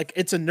excited. Like,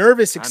 it's a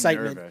nervous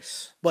excitement,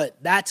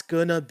 but that's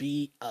gonna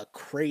be a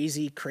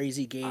crazy,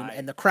 crazy game,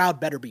 and the crowd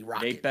better be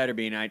rocking. They better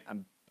be,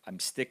 and I'm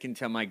sticking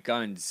to my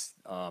guns,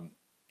 and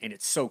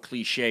it's so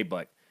cliche,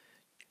 but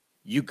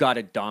you got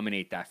to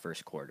dominate that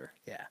first quarter.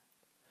 Yeah.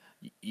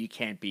 You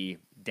can't be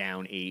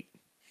down 8.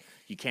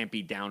 You can't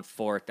be down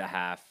 4 at the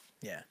half.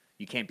 Yeah.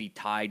 You can't be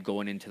tied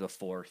going into the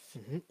fourth.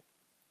 Mm-hmm.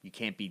 You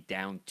can't be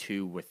down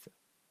 2 with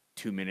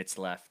 2 minutes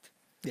left.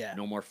 Yeah.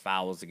 No more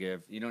fouls to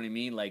give. You know what I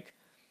mean? Like,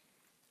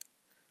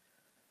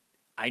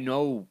 I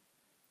know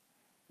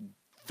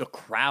the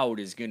crowd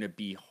is going to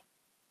be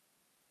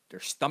their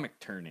stomach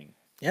turning.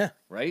 Yeah.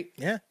 Right?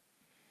 Yeah.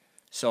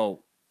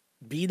 So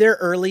be there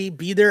early.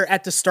 Be there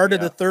at the start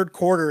of the third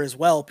quarter as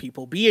well,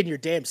 people. Be in your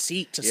damn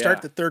seat to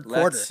start the third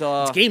quarter.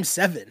 It's Game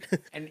 7.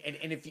 and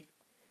if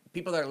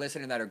people that are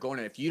listening that are going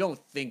in, if you don't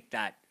think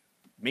that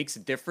makes a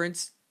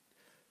difference,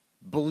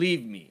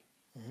 believe me,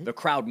 the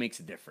crowd makes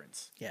a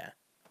difference. Yeah.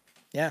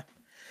 Yeah.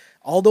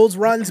 All those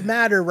runs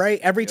matter, right?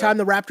 Every time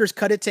the Raptors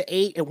cut it to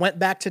 8, it went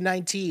back to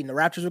 19. The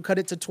Raptors would cut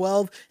it to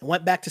 12 and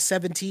went back to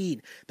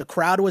 17. The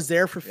crowd was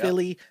there for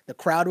Philly. The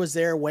crowd was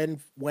there when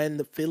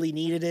the Philly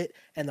needed it,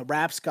 and the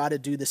Raps got to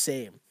do the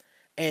same.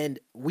 And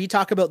we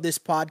talk about this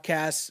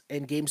podcast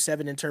and Game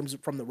 7 in terms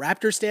of from the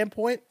Raptors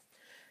standpoint.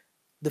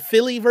 The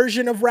Philly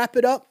version of Wrap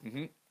It Up,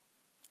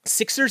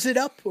 Sixers It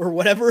Up, or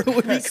whatever it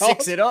would be called.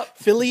 Six It Up.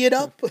 Philly It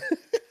Up.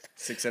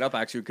 Six It Up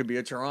actually could be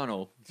a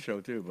Toronto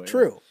show too. But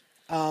True.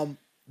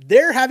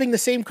 They're having the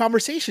same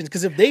conversations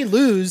because if they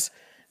lose,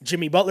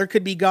 Jimmy Butler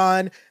could be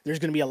gone. There's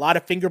going to be a lot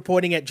of finger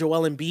pointing at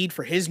Joel Embiid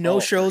for his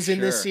no-shows in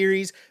this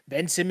series.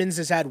 Ben Simmons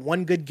has had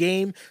one good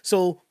game.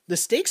 So the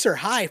stakes are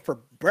high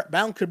for Brett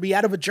Brown could be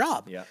out of a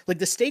job. Yeah. Like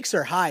the stakes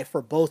are high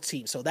for both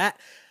teams. So that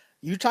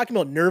you're talking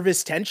about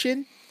nervous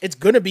tension, it's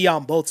going to be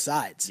on both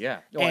sides.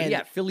 Yeah.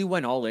 Oh, Philly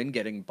went all in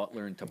getting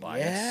Butler and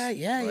Tobias.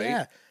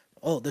 Yeah.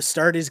 Oh, the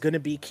start is going to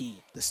be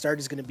key.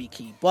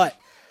 But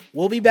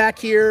we'll be back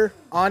here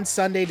on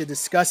Sunday to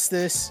discuss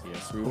this.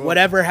 Yes, we will.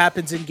 Whatever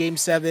happens in Game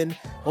 7.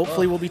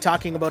 Hopefully we'll be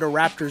talking about a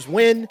Raptors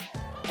win,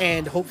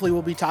 and hopefully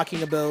we'll be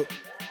talking about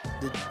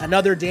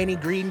another Danny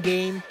Green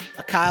game,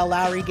 a Kyle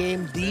Lowry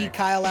game,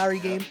 Kyle Lowry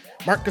game.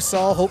 Marc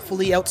Gasol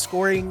hopefully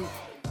outscoring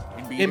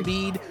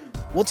Embiid.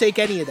 We'll take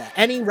any of that.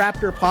 Any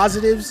Raptor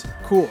positives,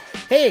 cool.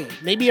 Hey,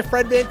 maybe a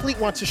Fred VanVleet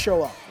wants to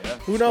show up. Yeah.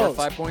 Who Score knows?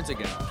 5 points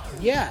again.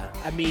 Yeah,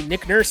 I mean,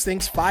 Nick Nurse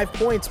thinks 5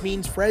 points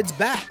means Fred's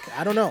back.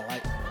 I don't know.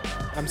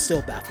 I'm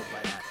still baffled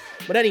by that.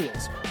 But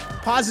anyways,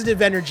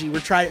 positive energy.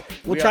 We'll try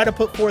to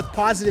put forth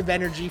positive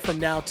energy from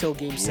now till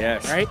Game 7,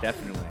 Yes, right?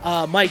 definitely.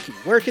 Mikey,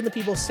 where can the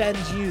people send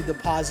you the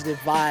positive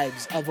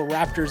vibes of a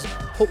Raptors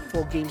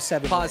hopeful Game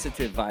 7?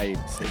 Positive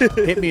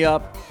vibes. Hit me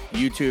up,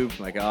 YouTube,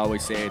 like I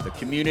always say, the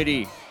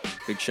community.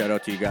 Big shout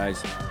out to you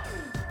guys.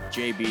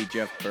 JB,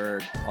 Jeff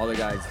Berg, all the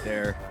guys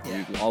there. Yeah.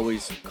 You can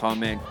always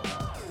comment,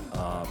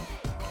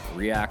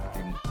 react,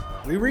 and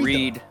We read them.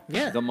 read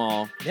Yeah. them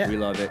all. Yeah. We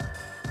love it.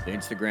 The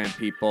Instagram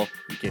people,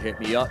 you can hit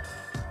me up.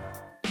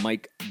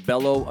 Mike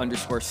Bello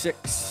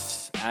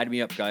 _6. Add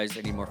me up, guys.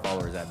 Any more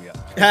followers, add me up.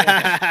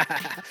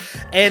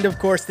 And of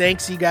course,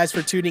 thanks you guys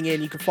for tuning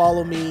in. You can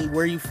follow me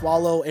where you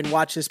follow and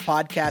watch this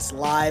podcast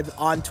live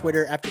on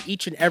Twitter after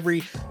each and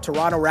every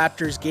Toronto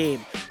Raptors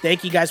game.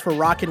 Thank you guys for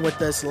rocking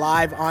with us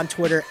live on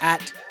Twitter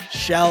at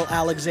Shell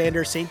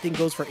Alexander. Same thing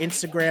goes for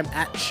Instagram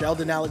at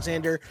Sheldon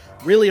Alexander.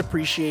 Really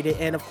appreciate it.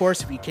 And of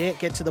course, if you can't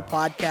get to the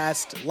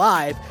podcast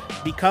live,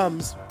 it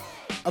becomes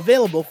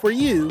available for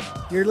you.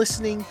 You're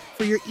listening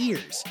for your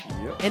ears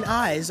and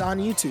eyes on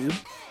YouTube,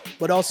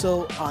 but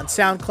also on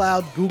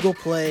SoundCloud, Google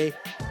Play,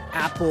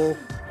 Apple,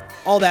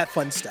 all that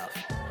fun stuff.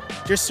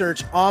 Just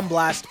search On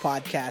Blast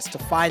Podcast to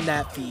find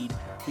that feed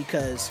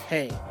because,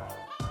 hey,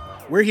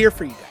 we're here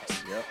for you guys.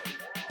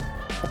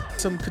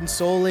 Some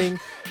consoling,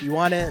 you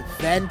want to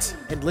vent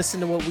and listen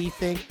to what we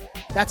think,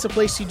 that's the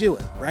place you do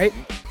it, right?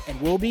 And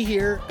we'll be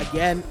here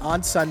again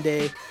on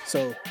Sunday.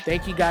 So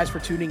thank you guys for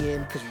tuning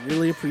in because we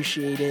really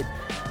appreciate it.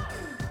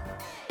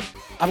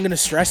 I'm going to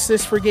stress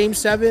this for Game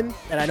 7,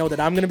 and I know that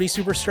I'm going to be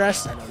super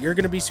stressed. I know you're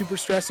going to be super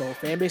stressed. The whole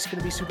fan base is going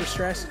to be super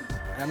stressed.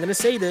 And I'm going to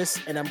say this,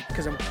 and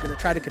because I'm going to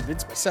try to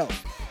convince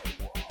myself.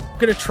 I'm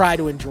going to try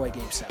to enjoy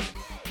Game 7.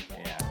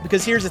 Yeah.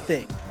 Because here's the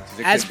thing.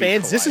 It As could be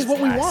fans, this is Kawhi's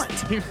what we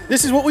last. want.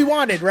 This is what we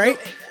wanted, right?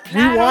 We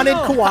I don't wanted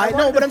know. Kawhi.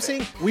 No, but I'm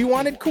saying we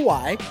wanted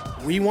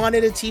Kawhi. We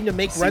wanted a team to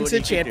make See runs what he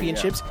to could do, yeah.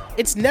 championships.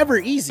 It's never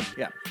easy.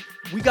 Yeah.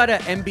 We got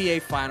an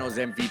NBA Finals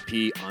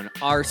MVP on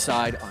our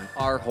side, on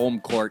our home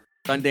court,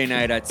 Sunday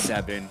night at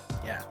 7.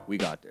 Yeah. We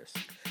got this.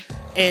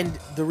 And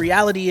the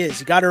reality is,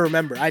 you got to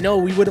remember, I know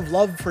we would have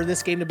loved for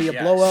this game to be a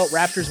Yes. blowout,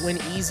 Raptors win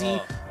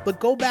easy, but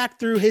go back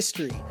through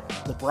history.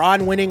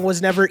 LeBron winning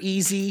was never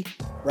easy,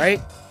 right?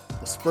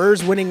 The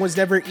Spurs winning was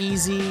never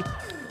easy.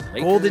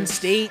 Lakers, Golden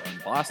State.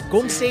 Boston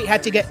Golden series. State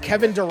had to get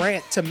Kevin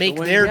Durant to make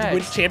win, their yeah.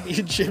 win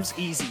championships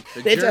easy.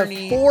 The They had to have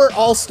journey- 4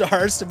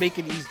 All-Stars to make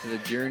it easy. The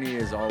journey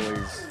is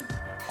always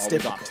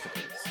difficult.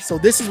 obstacles. So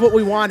this is what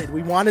we wanted.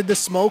 We wanted the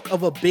smoke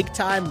of a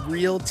big-time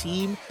real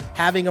team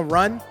having a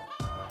run.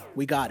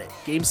 We got it.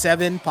 Game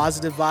 7,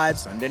 positive vibes.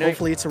 Sunday night.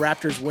 Hopefully it's a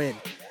Raptors win.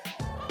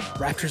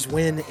 Raptors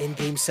win in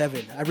Game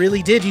 7. I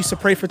really did used to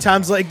pray for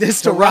times like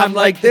this to rhyme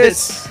like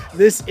this.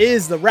 This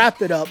is the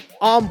Wrap It Up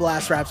On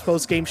Blast Raps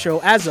post-game show.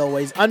 As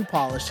always,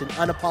 unpolished and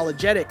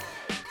unapologetic.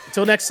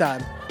 Until next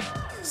time,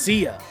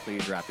 see ya.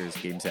 Please,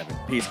 Raptors, Game 7.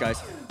 Peace,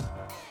 guys.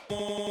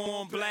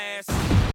 On blast.